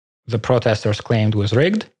the protesters claimed was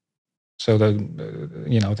rigged. So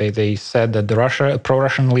they said that the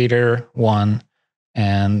pro-Russian leader won,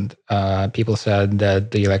 and people said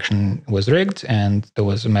that the election was rigged, and there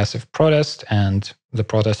was a massive protest, and the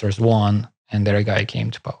protesters won, and their guy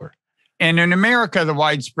came to power. And in America, the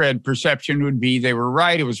widespread perception would be they were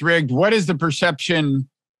right, it was rigged. What is the perception?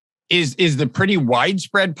 Is the pretty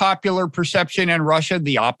widespread popular perception in Russia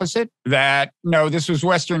the opposite? That, no, this was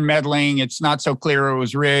Western meddling, it's not so clear it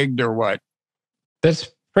was rigged, or what? That's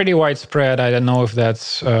pretty widespread. I don't know if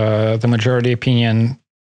that's the majority opinion.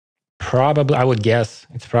 Probably, I would guess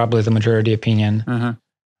it's probably the majority opinion.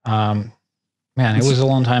 Uh-huh. It was a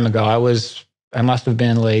long time ago. I must have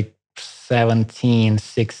been like 17,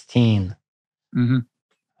 16.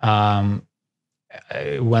 Mm-hmm.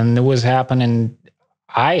 When it was happening,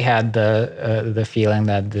 I had the feeling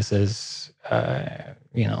that this is,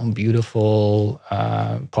 beautiful,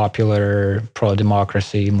 popular,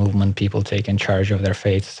 pro-democracy movement, people taking charge of their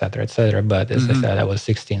faith, et cetera, et cetera. But as I said, I was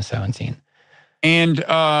 16, 17. And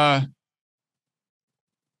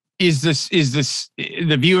is this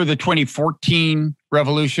the view of the 2014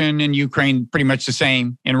 revolution in Ukraine pretty much the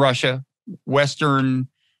same in Russia? Western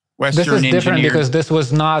This is different engineered? because this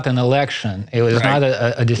was not an election. It was not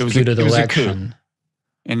a disputed election.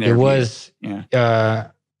 It was,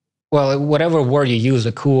 whatever word you use,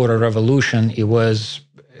 a coup or a revolution,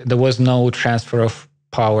 there was no transfer of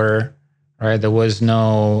power, right? There was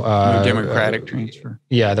no democratic transfer.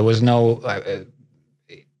 Yeah, there was no,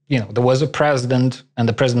 there was a president, and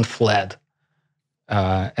the president fled.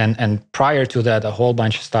 And prior to that, a whole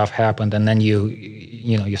bunch of stuff happened, and then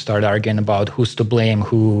you start arguing about who's to blame,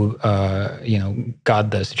 who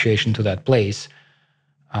got the situation to that place.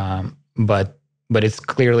 But it's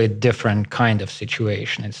clearly a different kind of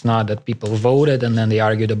situation. It's not that people voted and then they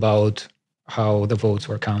argued about how the votes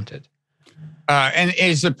were counted. And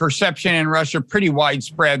is the perception in Russia pretty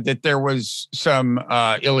widespread that there was some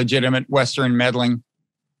illegitimate Western meddling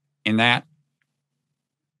in that?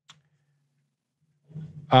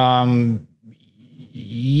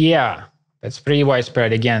 Yeah, that's pretty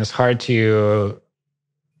widespread. Again, it's hard to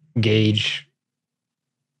gauge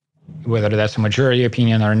whether that's a majority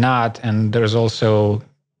opinion or not. And there's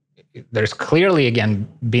clearly, again,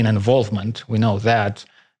 been involvement. We know that.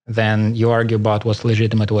 Then you argue about what's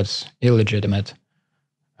legitimate, what's illegitimate.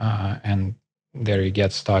 And there you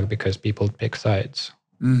get stuck because people pick sides.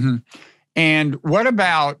 Mm-hmm. And what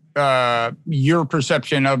about your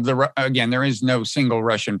perception of again, there is no single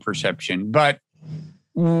Russian perception, but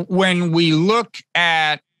when we look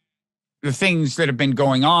at the things that have been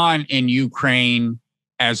going on in Ukraine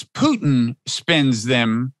as Putin spins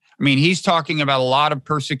them, I mean, he's talking about a lot of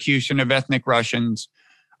persecution of ethnic Russians.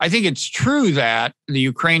 I think it's true that the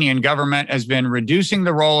Ukrainian government has been reducing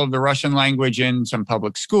the role of the Russian language in some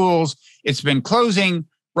public schools. It's been closing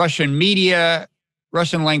Russian media,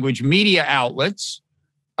 Russian language media outlets.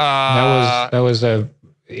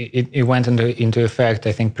 It went into effect,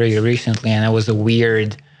 I think, pretty recently, and it was a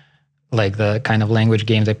weird, like the kind of language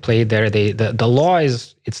game they played there. The law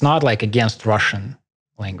it's not like against Russian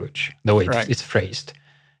language the way it's phrased.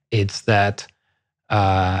 It's that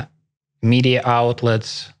media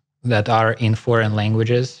outlets that are in foreign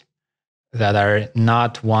languages that are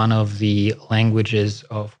not one of the languages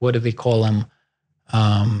of, what do they call them?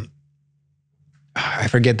 I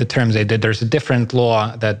forget the terms. There's a different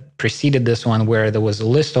law that preceded this one where there was a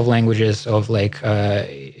list of languages of like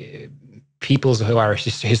peoples who are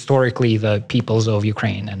historically the peoples of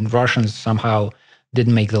Ukraine, and Russians somehow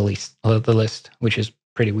didn't make the list, which is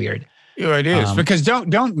pretty weird. Yeah, it is, because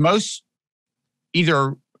don't most,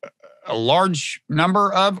 either a large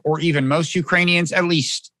number of or even most Ukrainians at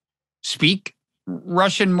least speak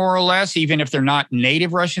Russian more or less, even if they're not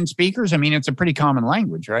native Russian speakers? I mean, it's a pretty common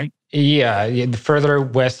language, right? Yeah. The further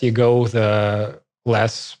west you go, the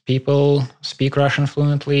less people speak Russian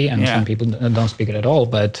fluently, and some people don't speak it at all.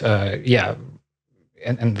 But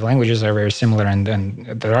and the languages are very similar, and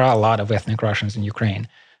there are a lot of ethnic Russians in Ukraine.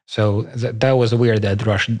 So that was weird that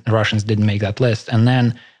Russians didn't make that list. And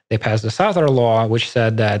then they passed this other law, which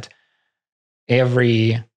said that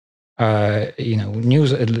every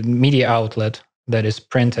news media outlet that is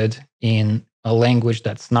printed in a language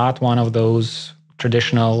that's not one of those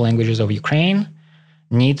traditional languages of Ukraine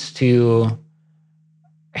needs to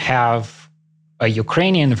have a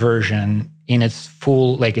Ukrainian version in its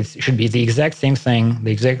full, like it should be the exact same thing,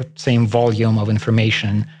 the exact same volume of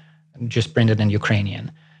information, just printed in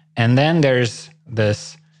Ukrainian. And then there's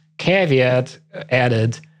this caveat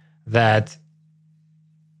added that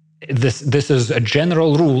this is a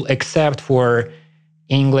general rule except for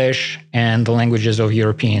English and the languages of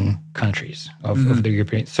European countries, of the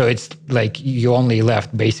European. So it's like you only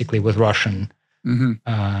left basically with Russian.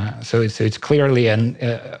 So it's clearly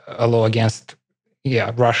a law against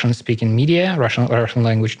Russian-speaking media, Russian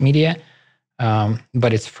language media,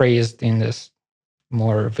 but it's phrased in this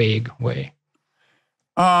more vague way.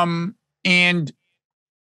 And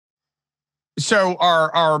so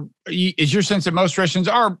is your sense that most Russians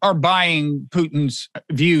are buying Putin's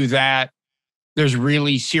view that there's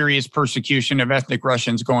really serious persecution of ethnic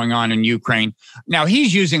Russians going on in Ukraine? Now,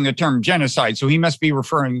 he's using the term genocide, so he must be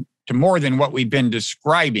referring to more than what we've been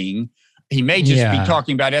describing. He may just be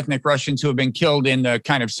talking about ethnic Russians who have been killed in the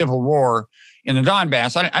kind of civil war in the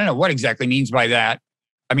Donbass. I don't know what exactly means by that.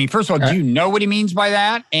 I mean, first of all, do you know what he means by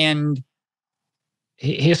that? And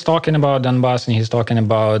he's talking about Donbass, and he's talking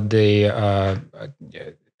about the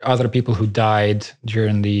other people who died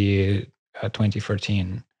during the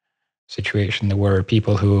 2014 situation. There were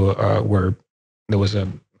people who there was a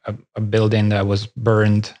building that was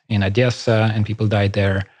burned in Odessa, and people died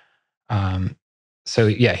there. So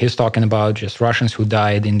he's talking about just Russians who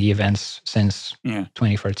died in the events since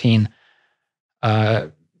 2014.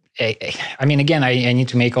 I mean, again, I need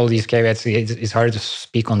to make all these caveats. It's hard to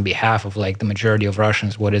speak on behalf of like the majority of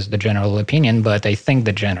Russians. What is the general opinion? But I think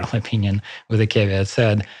the general opinion, with the caveat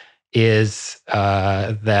said, is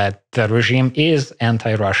that the regime is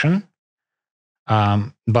anti-Russian,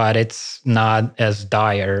 but it's not as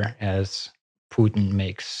dire as Putin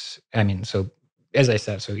makes. I mean, so as I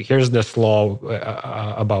said, so here's this law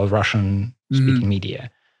about Russian-speaking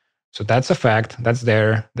media. So that's a fact. That's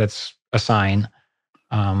there. That's a sign.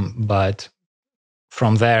 But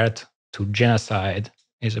from that to genocide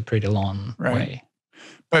is a pretty long way.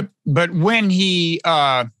 But when he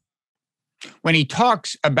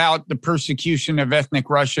talks about the persecution of ethnic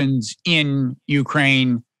Russians in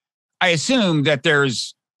Ukraine, I assume that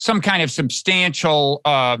there's some kind of substantial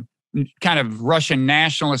kind of Russian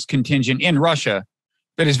nationalist contingent in Russia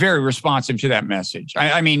that is very responsive to that message.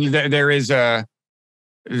 I mean, there is a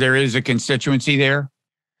constituency there.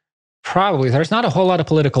 Probably. There's not a whole lot of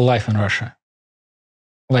political life in Russia.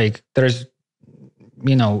 Like there's,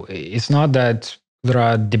 it's not that there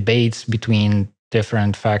are debates between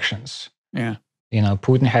different factions. Yeah.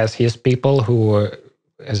 Putin has his people who,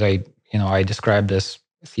 as I described this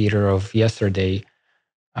theater of yesterday,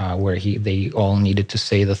 where they all needed to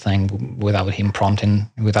say the thing without him prompting,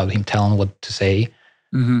 without him telling what to say.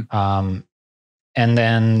 And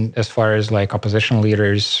then as far as like opposition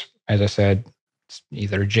leaders, as I said, it's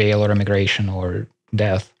either jail or immigration or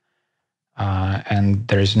death. And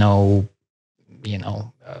there's no,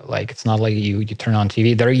 like it's not like you turn on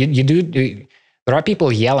TV. There are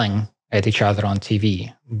people yelling at each other on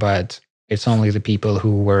TV, but it's only the people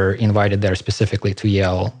who were invited there specifically to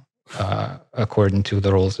yell according to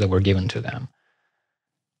the rules that were given to them.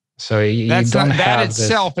 So you don't that have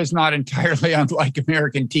itself is not entirely unlike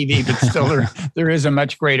American TV, but still there is a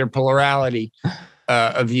much greater plurality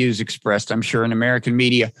of views expressed, I'm sure, in American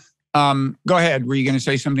media. Go ahead. Were you going to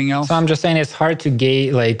say something else? So I'm just saying it's hard to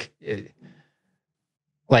gauge,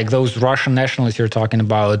 like those Russian nationalists you're talking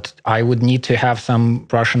about. I would need to have some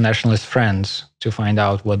Russian nationalist friends to find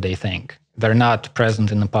out what they think. They're not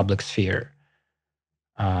present in the public sphere.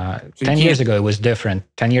 10 years ago, it was different.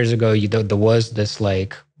 10 years ago, there was this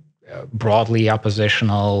like broadly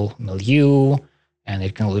oppositional milieu, and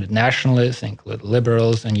it included nationalists, included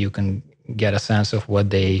liberals, and you can get a sense of where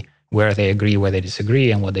they agree, where they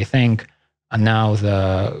disagree, and what they think. And now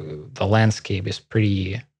the landscape is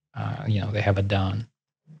pretty, they have it down.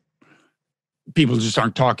 People just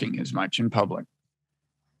aren't talking as much in public.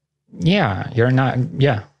 Yeah, you're not.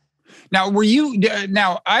 Yeah. Now,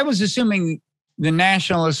 I was assuming the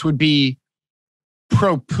nationalists would be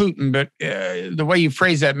pro-Putin, but the way you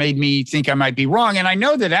phrase that made me think I might be wrong. And I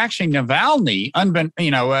know that actually Navalny,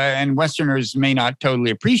 and Westerners may not totally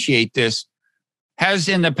appreciate this, has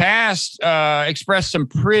in the past expressed some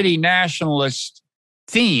pretty nationalist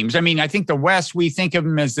themes. I mean, I think the West, we think of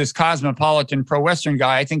him as this cosmopolitan pro-Western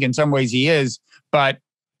guy. I think in some ways he is, but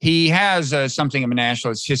he has something of a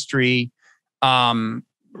nationalist history.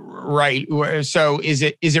 Right. So is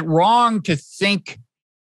it wrong to think,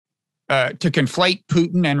 to conflate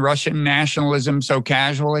Putin and Russian nationalism so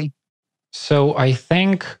casually? So I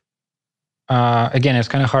think, again, it's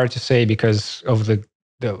kind of hard to say because of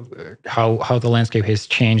how the landscape has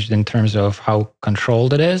changed in terms of how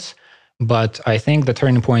controlled it is. But I think the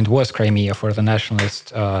turning point was Crimea for the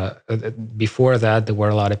nationalists. Before that, there were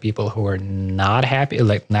a lot of people who were not happy,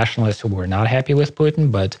 like nationalists who were not happy with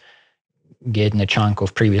Putin, but getting a chunk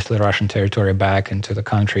of previously Russian territory back into the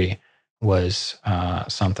country was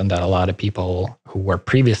something that a lot of people who were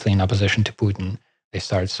previously in opposition to Putin, they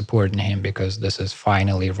started supporting him because this is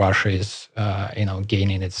finally Russia is,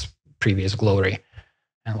 gaining its previous glory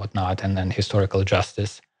and whatnot, and then historical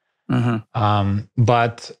justice. Mm-hmm.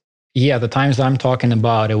 But yeah, the times I'm talking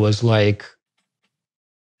about, it was like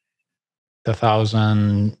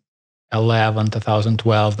 2011,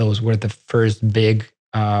 2012. Those were the first big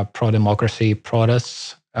pro-democracy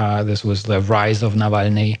protests. This was the rise of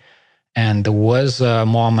Navalny. And there was a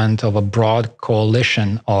moment of a broad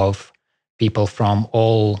coalition of people from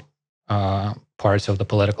all parts of the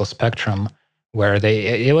political spectrum where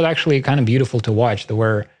it was actually kind of beautiful to watch. There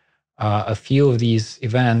were a few of these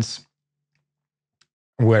events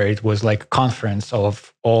where it was like a conference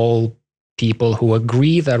of all people who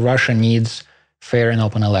agree that Russia needs fair and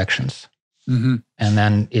open elections. Mm-hmm. And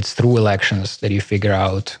then it's through elections that you figure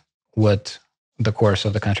out what the course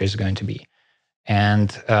of the country is going to be. And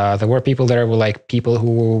there were people there who were like people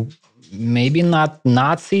who were maybe not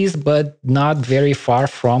Nazis, but not very far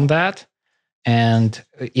from that, and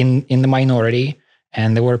in the minority.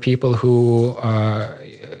 And there were people who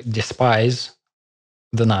despise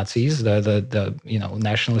the Nazis, the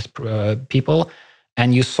nationalist people,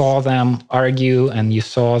 and you saw them argue, and you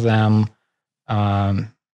saw them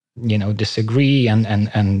disagree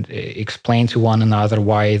and explain to one another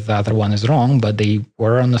why the other one is wrong, but they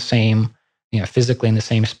were on the same, physically in the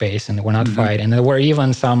same space, and they were not Mm-hmm. fighting. And there were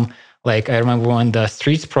even some, like I remember when the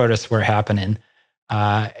streets protests were happening,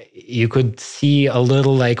 you could see a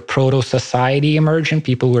little like proto-society emerging.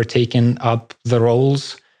 People were taking up the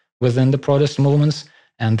roles within the protest movements.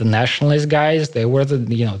 And the nationalist guys, they were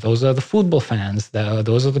those are the football fans.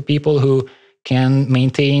 Those are the people who can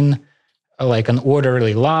maintain like an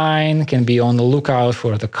orderly line, can be on the lookout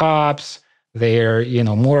for the cops. They're,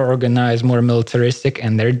 more organized, more militaristic,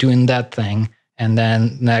 and they're doing that thing. And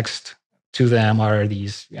then next to them are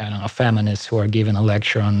these, feminists who are giving a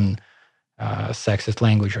lecture on sexist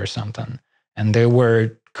language or something. And they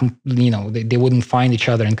were, they wouldn't find each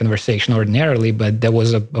other in conversation ordinarily, but there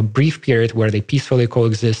was a brief period where they peacefully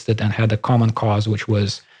coexisted and had a common cause, which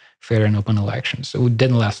was fair and open elections. So it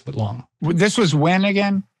didn't last but long. This was when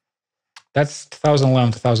again? That's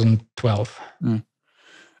 2011, 2012. Mm.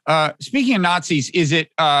 Speaking of Nazis, is it?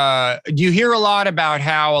 Do you hear a lot about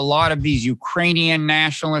how a lot of these Ukrainian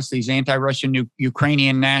nationalists, these anti-Russian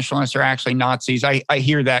Ukrainian nationalists, are actually Nazis? I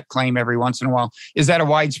hear that claim every once in a while. Is that a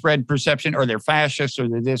widespread perception, or they're fascists, or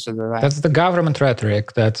they're this, or they're that? That's the government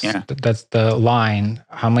rhetoric. That's the line.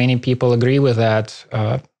 How many people agree with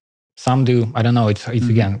that? Some do. I don't know. It's Mm-hmm.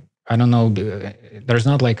 Again, I don't know. There's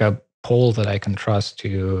not like a poll that I can trust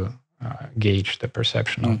to gauge the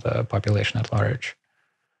perception of the population at large.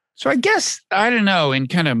 So I guess, I don't know, in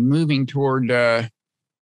kind of moving toward the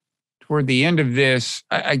end of this,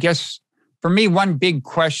 I guess for me, one big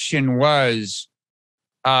question was,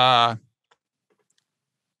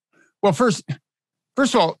 Well, first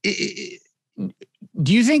of all,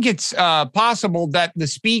 do you think it's possible that the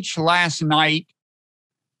speech last night,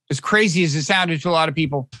 as crazy as it sounded to a lot of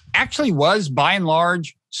people, actually was by and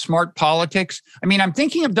large smart politics? I mean, I'm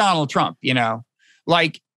thinking of Donald Trump,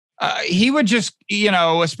 like he would just,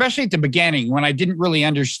 especially at the beginning when I didn't really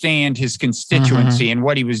understand his constituency and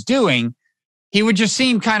what he was doing, he would just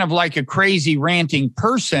seem kind of like a crazy ranting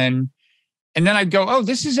person. And then I'd go, oh,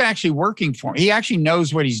 this is actually working for him. He actually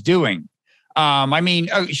knows what he's doing.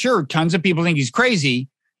 Sure, tons of people think he's crazy,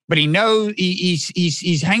 but he knows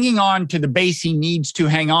he's hanging on to the base he needs to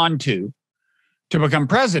hang on to become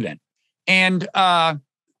president. And I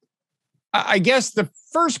guess the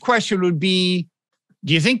first question would be,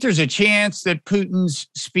 do you think there's a chance that Putin's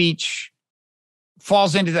speech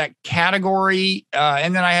falls into that category?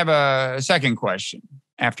 And then I have a second question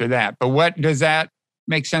after that. But what does that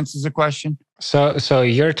make sense as a question? So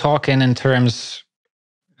you're talking in terms,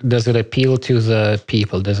 does it appeal to the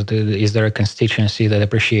people? Is there a constituency that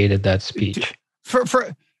appreciated that speech?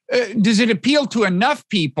 Does it appeal to enough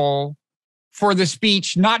people for the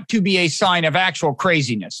speech not to be a sign of actual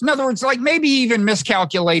craziness? In other words, like maybe even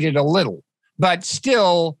miscalculated a little, but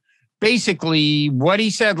still, basically, what he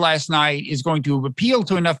said last night is going to appeal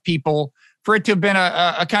to enough people for it to have been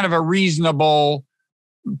a kind of a reasonable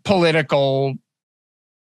political,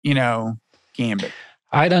 gambit.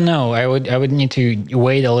 I don't know. I would need to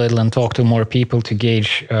wait a little and talk to more people to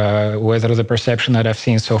gauge whether the perception that I've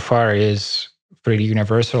seen so far is pretty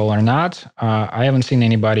universal or not. I haven't seen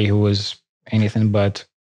anybody who was anything but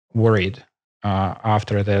worried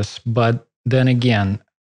after this. But then again,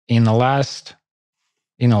 in the last,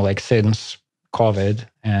 since COVID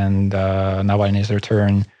and Navalny's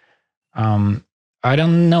return, I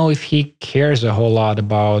don't know if he cares a whole lot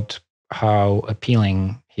about how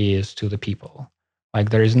appealing he is to the people. Like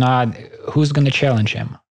there is not, who's going to challenge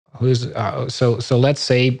him? So let's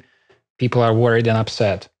say people are worried and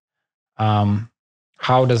upset.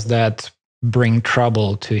 How does that bring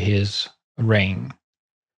trouble to his reign?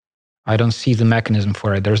 I don't see the mechanism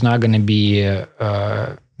for it. There's not going to be,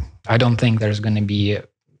 I don't think there's going to be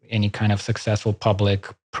any kind of successful public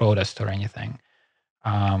protest or anything.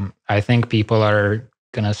 I think people are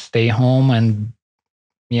going to stay home and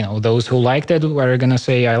those who liked it are going to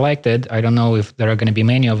say, I liked it. I don't know if there are going to be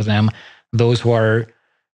many of them. Those who are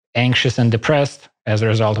anxious and depressed as a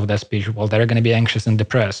result of that speech, well, they're going to be anxious and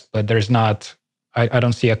depressed. But there's not, I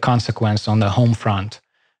don't see a consequence on the home front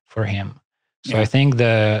for him. So I think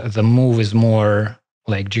the move is more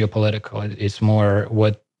like geopolitical. It's more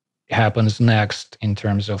what happens next in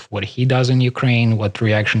terms of what he does in Ukraine, what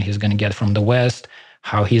reaction he's going to get from the West,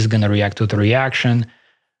 how he's going to react to the reaction.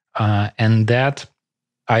 And that,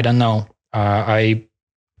 I don't know.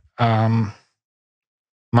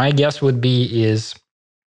 My guess would be is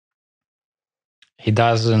he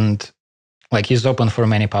doesn't, he's open for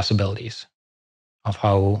many possibilities of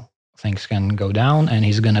how things can go down, and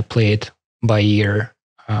he's going to play it by ear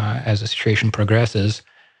as the situation progresses.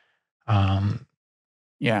 I'm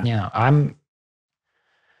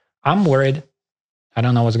worried. I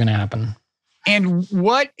don't know what's going to happen. And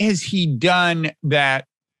what has he done that,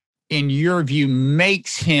 in your view,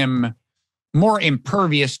 makes him more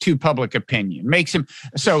impervious to public opinion? Makes him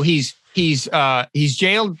so he's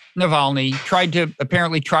jailed Navalny, tried to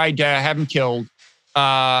have him killed.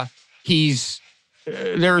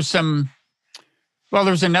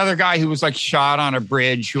 There's another guy who was shot on a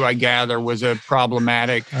bridge, who I gather was a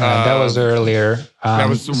problematic. That was earlier. That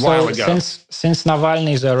was a while ago. Since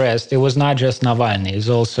Navalny's arrest, it was not just Navalny. It's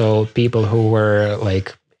also people who were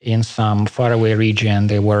in some faraway region.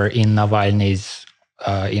 They were in Navalny's,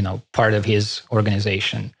 part of his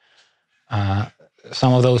organization.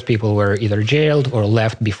 Some of those people were either jailed or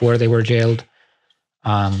left before they were jailed.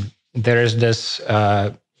 There is this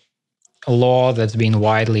law that's been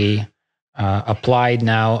widely applied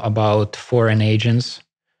now about foreign agents.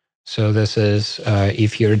 So this is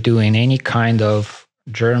if you're doing any kind of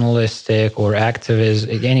journalistic or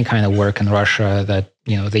activist, any kind of work in Russia that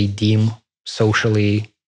they deem socially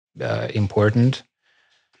important,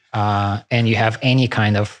 and you have any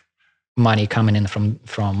kind of money coming in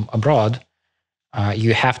from abroad,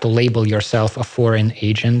 you have to label yourself a foreign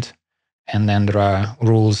agent. And then there are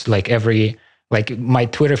rules my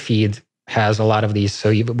Twitter feed has a lot of these. So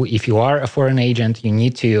if you are a foreign agent, you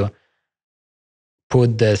need to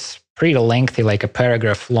put this pretty lengthy, a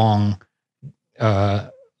paragraph long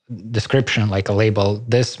description, a label.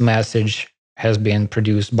 This message has been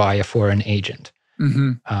produced by a foreign agent.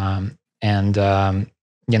 Mm-hmm.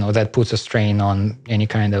 That puts a strain on any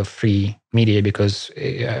kind of free media, because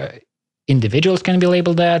individuals can be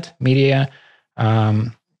labeled that, media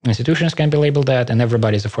institutions can be labeled that, and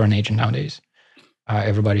everybody's a foreign agent nowadays.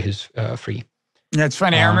 Everybody who's free. Yeah, it's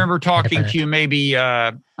funny. I remember talking to you maybe,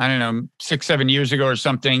 I don't know, 6-7 years ago or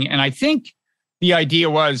something. And I think the idea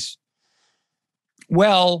was,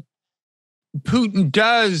 well,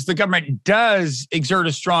 the government does exert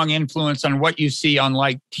a strong influence on what you see on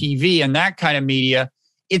like TV and that kind of media.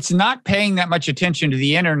 It's not paying that much attention to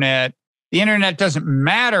the internet. The internet doesn't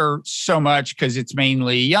matter so much because it's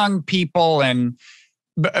mainly young people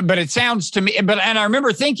but it sounds to me, and I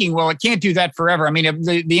remember thinking, well, it can't do that forever. I mean,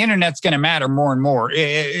 the internet's going to matter more and more.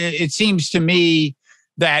 It seems to me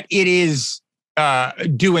that it is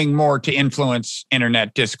doing more to influence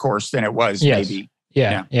internet discourse than it was maybe.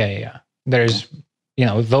 Yeah. There's,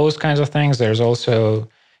 those kinds of things. There's also,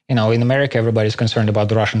 in America, everybody's concerned about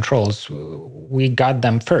the Russian trolls. We got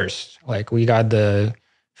them first. Like we got the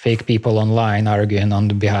fake people online arguing on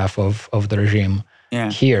the behalf of the regime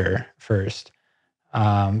here first.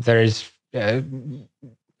 When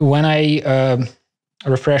I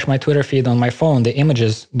refresh my Twitter feed on my phone, the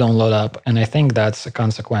images don't load up. And I think that's a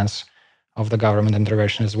consequence of the government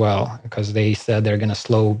intervention as well, because they said they're going to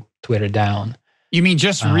slow Twitter down. You mean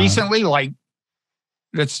just recently? Like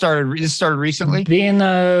this started recently? Been,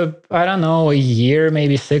 I don't know, a year,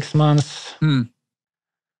 maybe 6 months.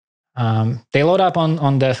 They load up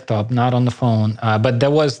on desktop, not on the phone. But there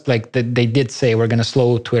was they did say we're going to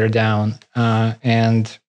slow Twitter down. And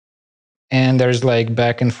there's like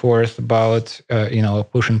back and forth about, a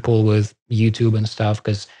push and pull with YouTube and stuff,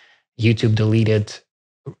 because YouTube deleted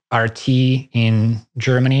RT in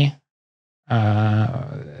Germany.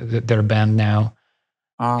 They're banned now.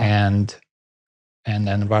 Oh. And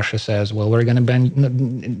then Russia says, well, we're going to ban,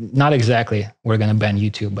 not exactly we're going to ban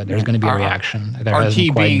YouTube, but there's going to be a reaction. There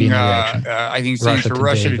hasn't quite been a reaction. I think it's for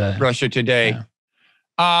Russia Today.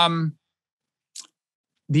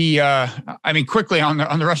 Yeah. Quickly on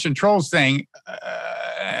the Russian trolls thing,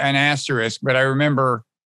 an asterisk, but I remember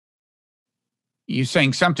you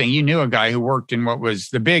saying something. You knew a guy who worked in what was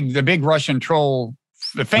the big Russian troll,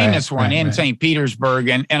 the famous one in St. Petersburg.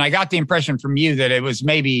 And I got the impression from you that it was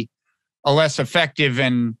maybe a less effective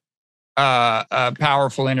and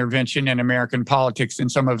powerful intervention in American politics than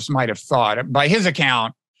some of us might have thought. By his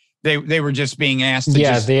account, they were just being asked to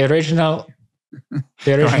the original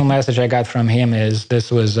message I got from him is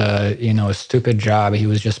this was a stupid job. He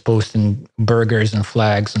was just posting burgers and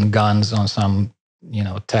flags and guns on some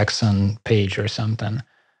Texan page or something.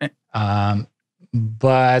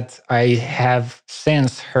 But I have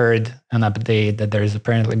since heard an update that there's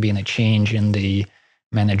apparently been a change in the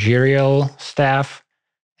managerial staff,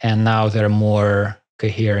 and now they're more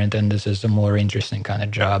coherent, and this is a more interesting kind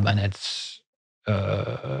of job. And it's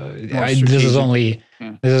this is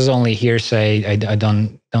only hearsay. I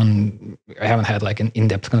haven't had like an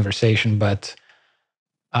in-depth conversation, but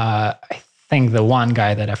I think the one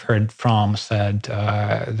guy that I've heard from said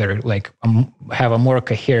they're like have a more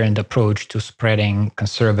coherent approach to spreading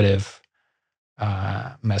conservative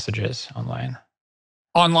messages online.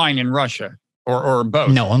 Online in Russia. Or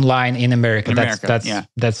both? No, online in America.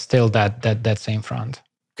 That's still that same front.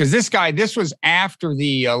 Because this was after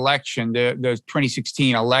the election, the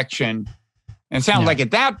 2016 election. And it sounds like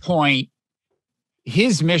at that point,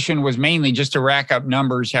 his mission was mainly just to rack up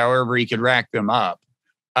numbers however he could rack them up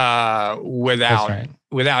without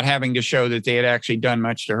having to show that they had actually done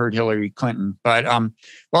much to hurt Hillary Clinton. But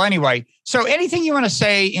anyway, so anything you want to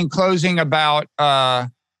say in closing about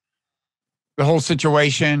the whole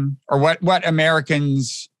situation, or what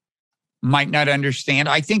Americans might not understand?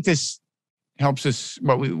 I think this helps us.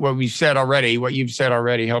 What you've said already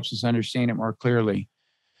helps us understand it more clearly.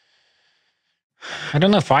 I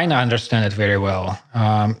don't know if I understand it very well.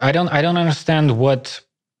 I don't understand what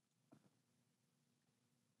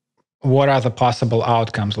are the possible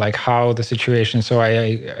outcomes, like how the situation. So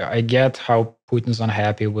I get how Putin's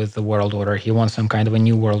unhappy with the world order. He wants some kind of a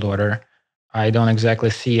new world order. I don't exactly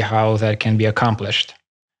see how that can be accomplished.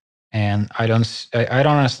 And I don't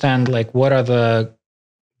understand, like, what are the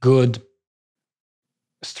good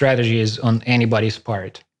strategies on anybody's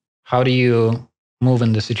part? How do you move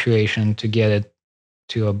in the situation to get it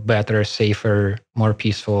to a better, safer, more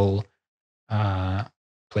peaceful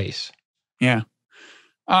place? Yeah.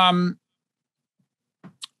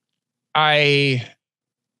 I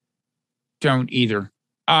don't either.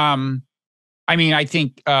 I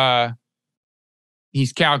think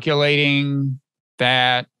he's calculating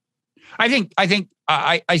that. I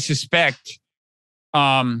suspect,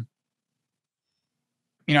 I'm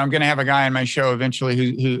going to have a guy on my show eventually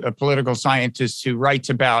who a political scientist who writes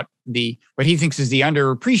about what he thinks is the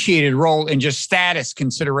underappreciated role in just status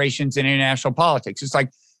considerations in international politics. It's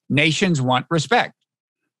like nations want respect.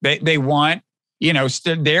 They want,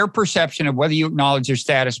 their perception of whether you acknowledge their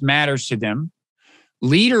status matters to them.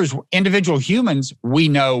 Leaders, individual humans, we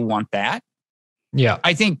know want that. Yeah.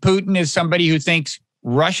 I think Putin is somebody who thinks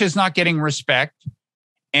Russia's not getting respect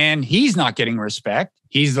and he's not getting respect.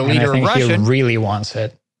 He's the leader of Russia. He really wants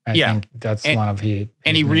it. I think that's one of his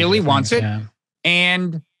and he really wants it. Yeah.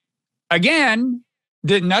 And again,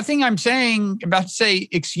 nothing I'm about to say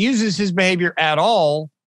excuses his behavior at all.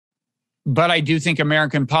 But I do think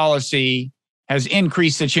American policy has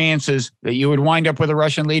increased the chances that you would wind up with a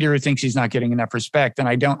Russian leader who thinks he's not getting enough respect. And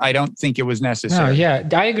I don't think it was necessary. No, yeah,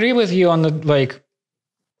 I agree with you on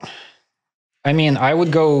I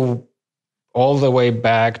would go all the way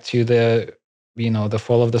back to the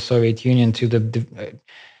fall of the Soviet Union, to the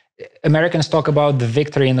Americans talk about the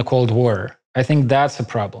victory in the Cold War. I think that's a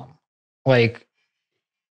problem. Like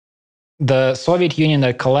the Soviet Union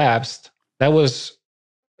that collapsed, that was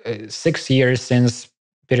 6 years since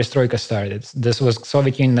Perestroika started. This was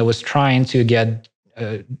Soviet Union that was trying to get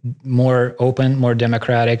more open, more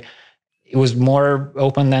democratic. It was more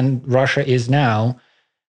open than Russia is now.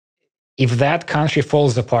 If that country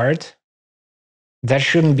falls apart, that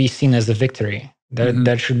shouldn't be seen as a victory.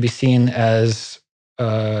 That should be seen as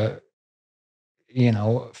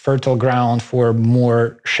fertile ground for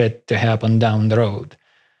more shit to happen down the road.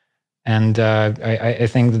 And I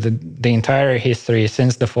think that the entire history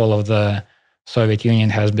since the fall of the Soviet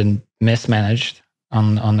Union has been mismanaged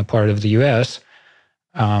on the part of the US.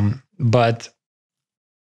 But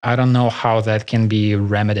I don't know how that can be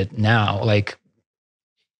remedied now. Like,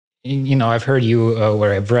 I've heard you,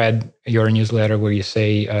 where I've read your newsletter where you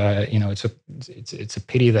say, it's a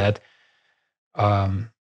pity that,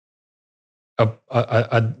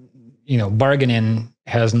 bargaining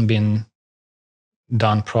hasn't been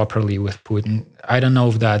done properly with Putin. I don't know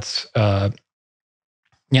if that's,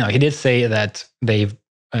 he did say that they've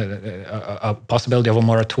a possibility of a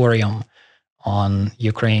moratorium on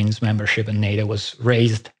Ukraine's membership in NATO was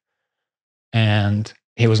raised, and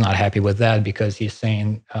he was not happy with that because he's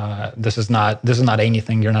saying this is not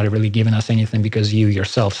anything. You're not really giving us anything because you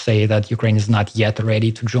yourself say that Ukraine is not yet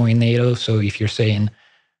ready to join NATO. So if you're saying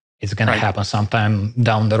it's going to happen sometime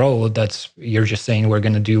down the road, you're just saying we're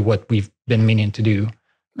going to do what we've been meaning to do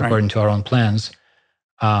according to our own plans.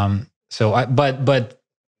 To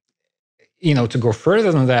go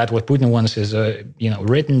further than that, what Putin wants is a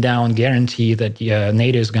written down guarantee that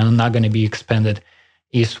NATO is not going to be expanded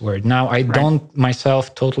eastward. Now, I don't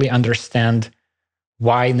myself totally understand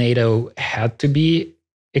why NATO had to be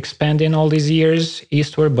expanding all these years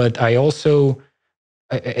eastward, but I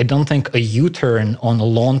don't think a U-turn on a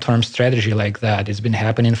long-term strategy like that has been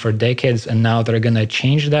happening for decades, and now they're going to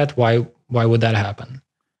change that. Why would that happen?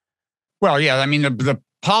 Well, yeah, I mean, the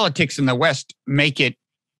politics in the West make it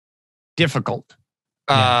difficult.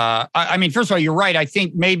 Yeah. First of all, you're right. I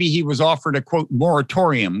think maybe he was offered a, quote,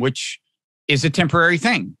 moratorium, which is a temporary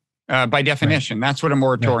thing by definition. Right. That's what a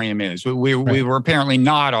moratorium is. We were apparently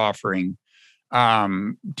not offering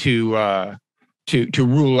to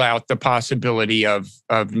rule out the possibility of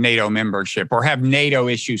NATO membership or have NATO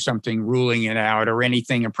issue something ruling it out or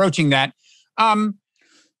anything approaching that. And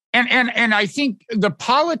I think the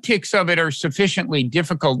politics of it are sufficiently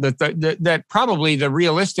difficult that probably the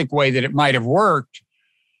realistic way that it might have worked.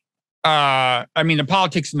 The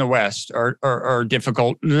politics in the West are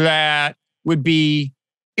difficult. That would be,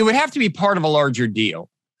 it would have to be part of a larger deal.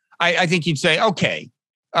 I think you'd say, okay,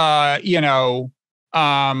 I don't know,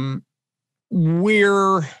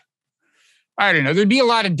 thered be a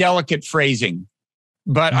lot of delicate phrasing,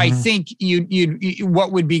 but I think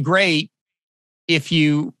what would be great if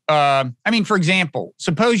you, for example,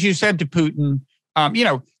 suppose you said to Putin,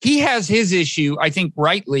 he has his issue, I think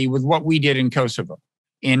rightly, with what we did in Kosovo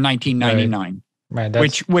in 1999. Right.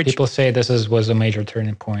 Which people say was a major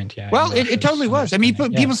turning point. Yeah. Well, it totally was. I mean,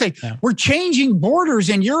 people say we're changing borders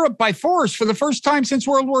in Europe by force for the first time since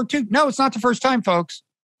World War II. No, it's not the first time, folks.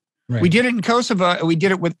 Right. We did it in Kosovo, and we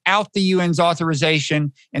did it without the UN's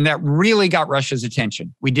authorization, and that really got Russia's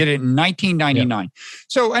attention. We did it in 1999. Yep.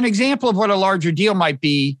 So an example of what a larger deal might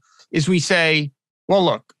be is we say, well,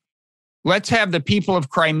 look, let's have the people of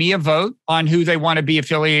Crimea vote on who they want to be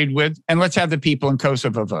affiliated with, and let's have the people in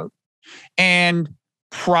Kosovo vote. And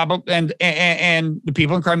and the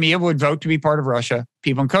people in Crimea would vote to be part of Russia.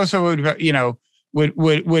 People in Kosovo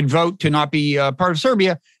would vote to not be part of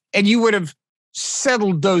Serbia, and you would have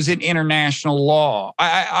settled those in international law.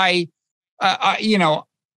 I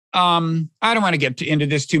don't want to get into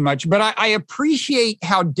this too much, but I appreciate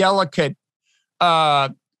how delicate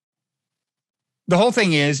the whole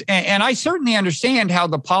thing is, and I certainly understand how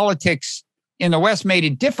the politics in the West made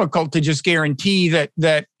it difficult to just guarantee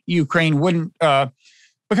that Ukraine wouldn't become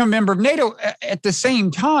a member of NATO. At the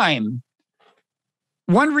same time,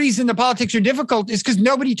 one reason the politics are difficult is because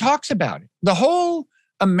nobody talks about it. The whole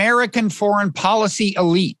American foreign policy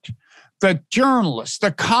elite, the journalists,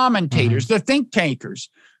 the commentators, the think tankers,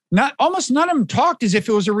 almost none of them talked as if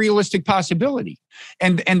it was a realistic possibility.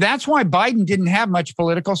 And that's why Biden didn't have much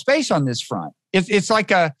political space on this front. It's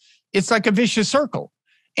like a vicious circle.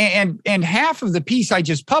 And half of the piece I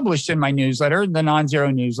just published in my newsletter, the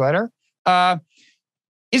Nonzero newsletter,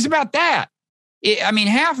 is about that.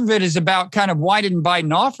 Half of it is about kind of why didn't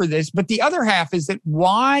Biden offer this, but the other half is that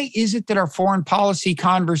why is it that our foreign policy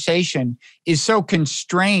conversation is so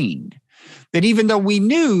constrained that even though we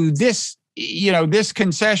knew this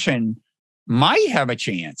concession might have a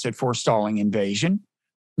chance at forestalling invasion,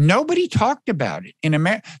 nobody talked about it. In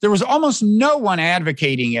America, there was almost no one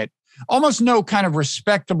advocating it, almost no kind of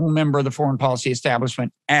respectable member of the foreign policy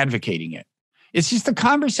establishment advocating it. It's just the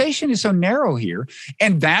conversation is so narrow here.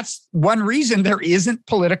 And that's one reason there isn't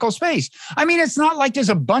political space. It's not like there's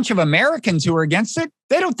a bunch of Americans who are against it.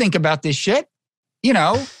 They don't think about this shit.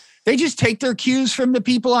 They just take their cues from the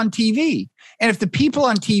people on TV. And if the people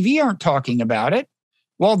on TV aren't talking about it,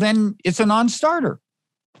 well, then it's a non-starter.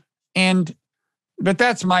 But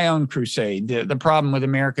that's my own crusade. The problem with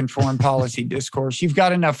American foreign policy discourse, you've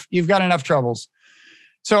got enough troubles.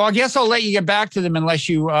 So I guess I'll let you get back to them unless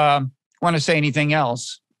you want to say anything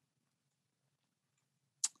else.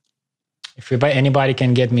 If anybody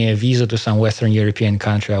can get me a visa to some Western European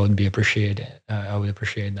country, I would appreciate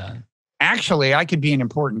that. Actually, I could be an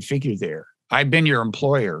important figure there. I've been your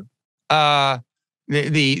employer. That's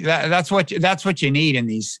what you need in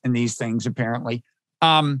these things, apparently.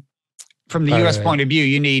 From the U.S. point of view,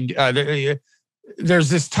 you need there's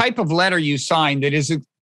this type of letter you sign that is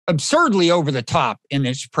absurdly over the top in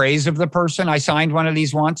its praise of the person. I signed one of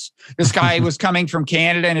these once. This guy was coming from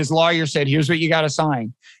Canada and his lawyer said, here's what you got to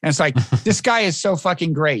sign. And it's like, this guy is so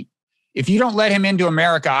fucking great. If you don't let him into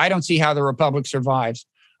America, I don't see how the Republic survives.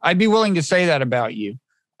 I'd be willing to say that about you.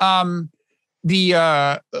 But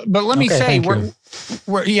let me say,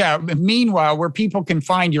 meanwhile, where people can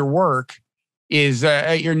find your work is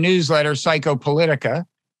at your newsletter, Psychopolitica.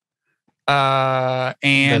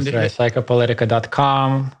 And that's right,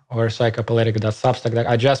 psychopolitica.com or psychopolitica.substack.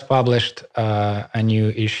 I just published a new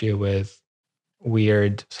issue with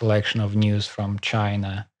weird selection of news from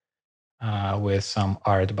China with some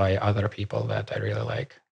art by other people that I really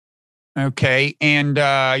like. Okay. And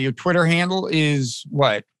your Twitter handle is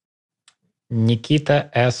what? Nikita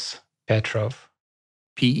S. Petrov.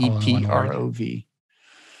 Petrov.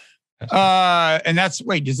 And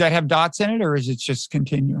does that have dots in it or is it just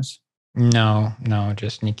continuous? No,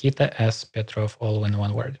 just Nikita S. Petrov, all in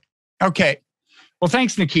one word. Okay. Well,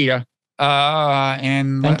 thanks, Nikita.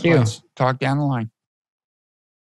 And thank you. Let's talk down the line.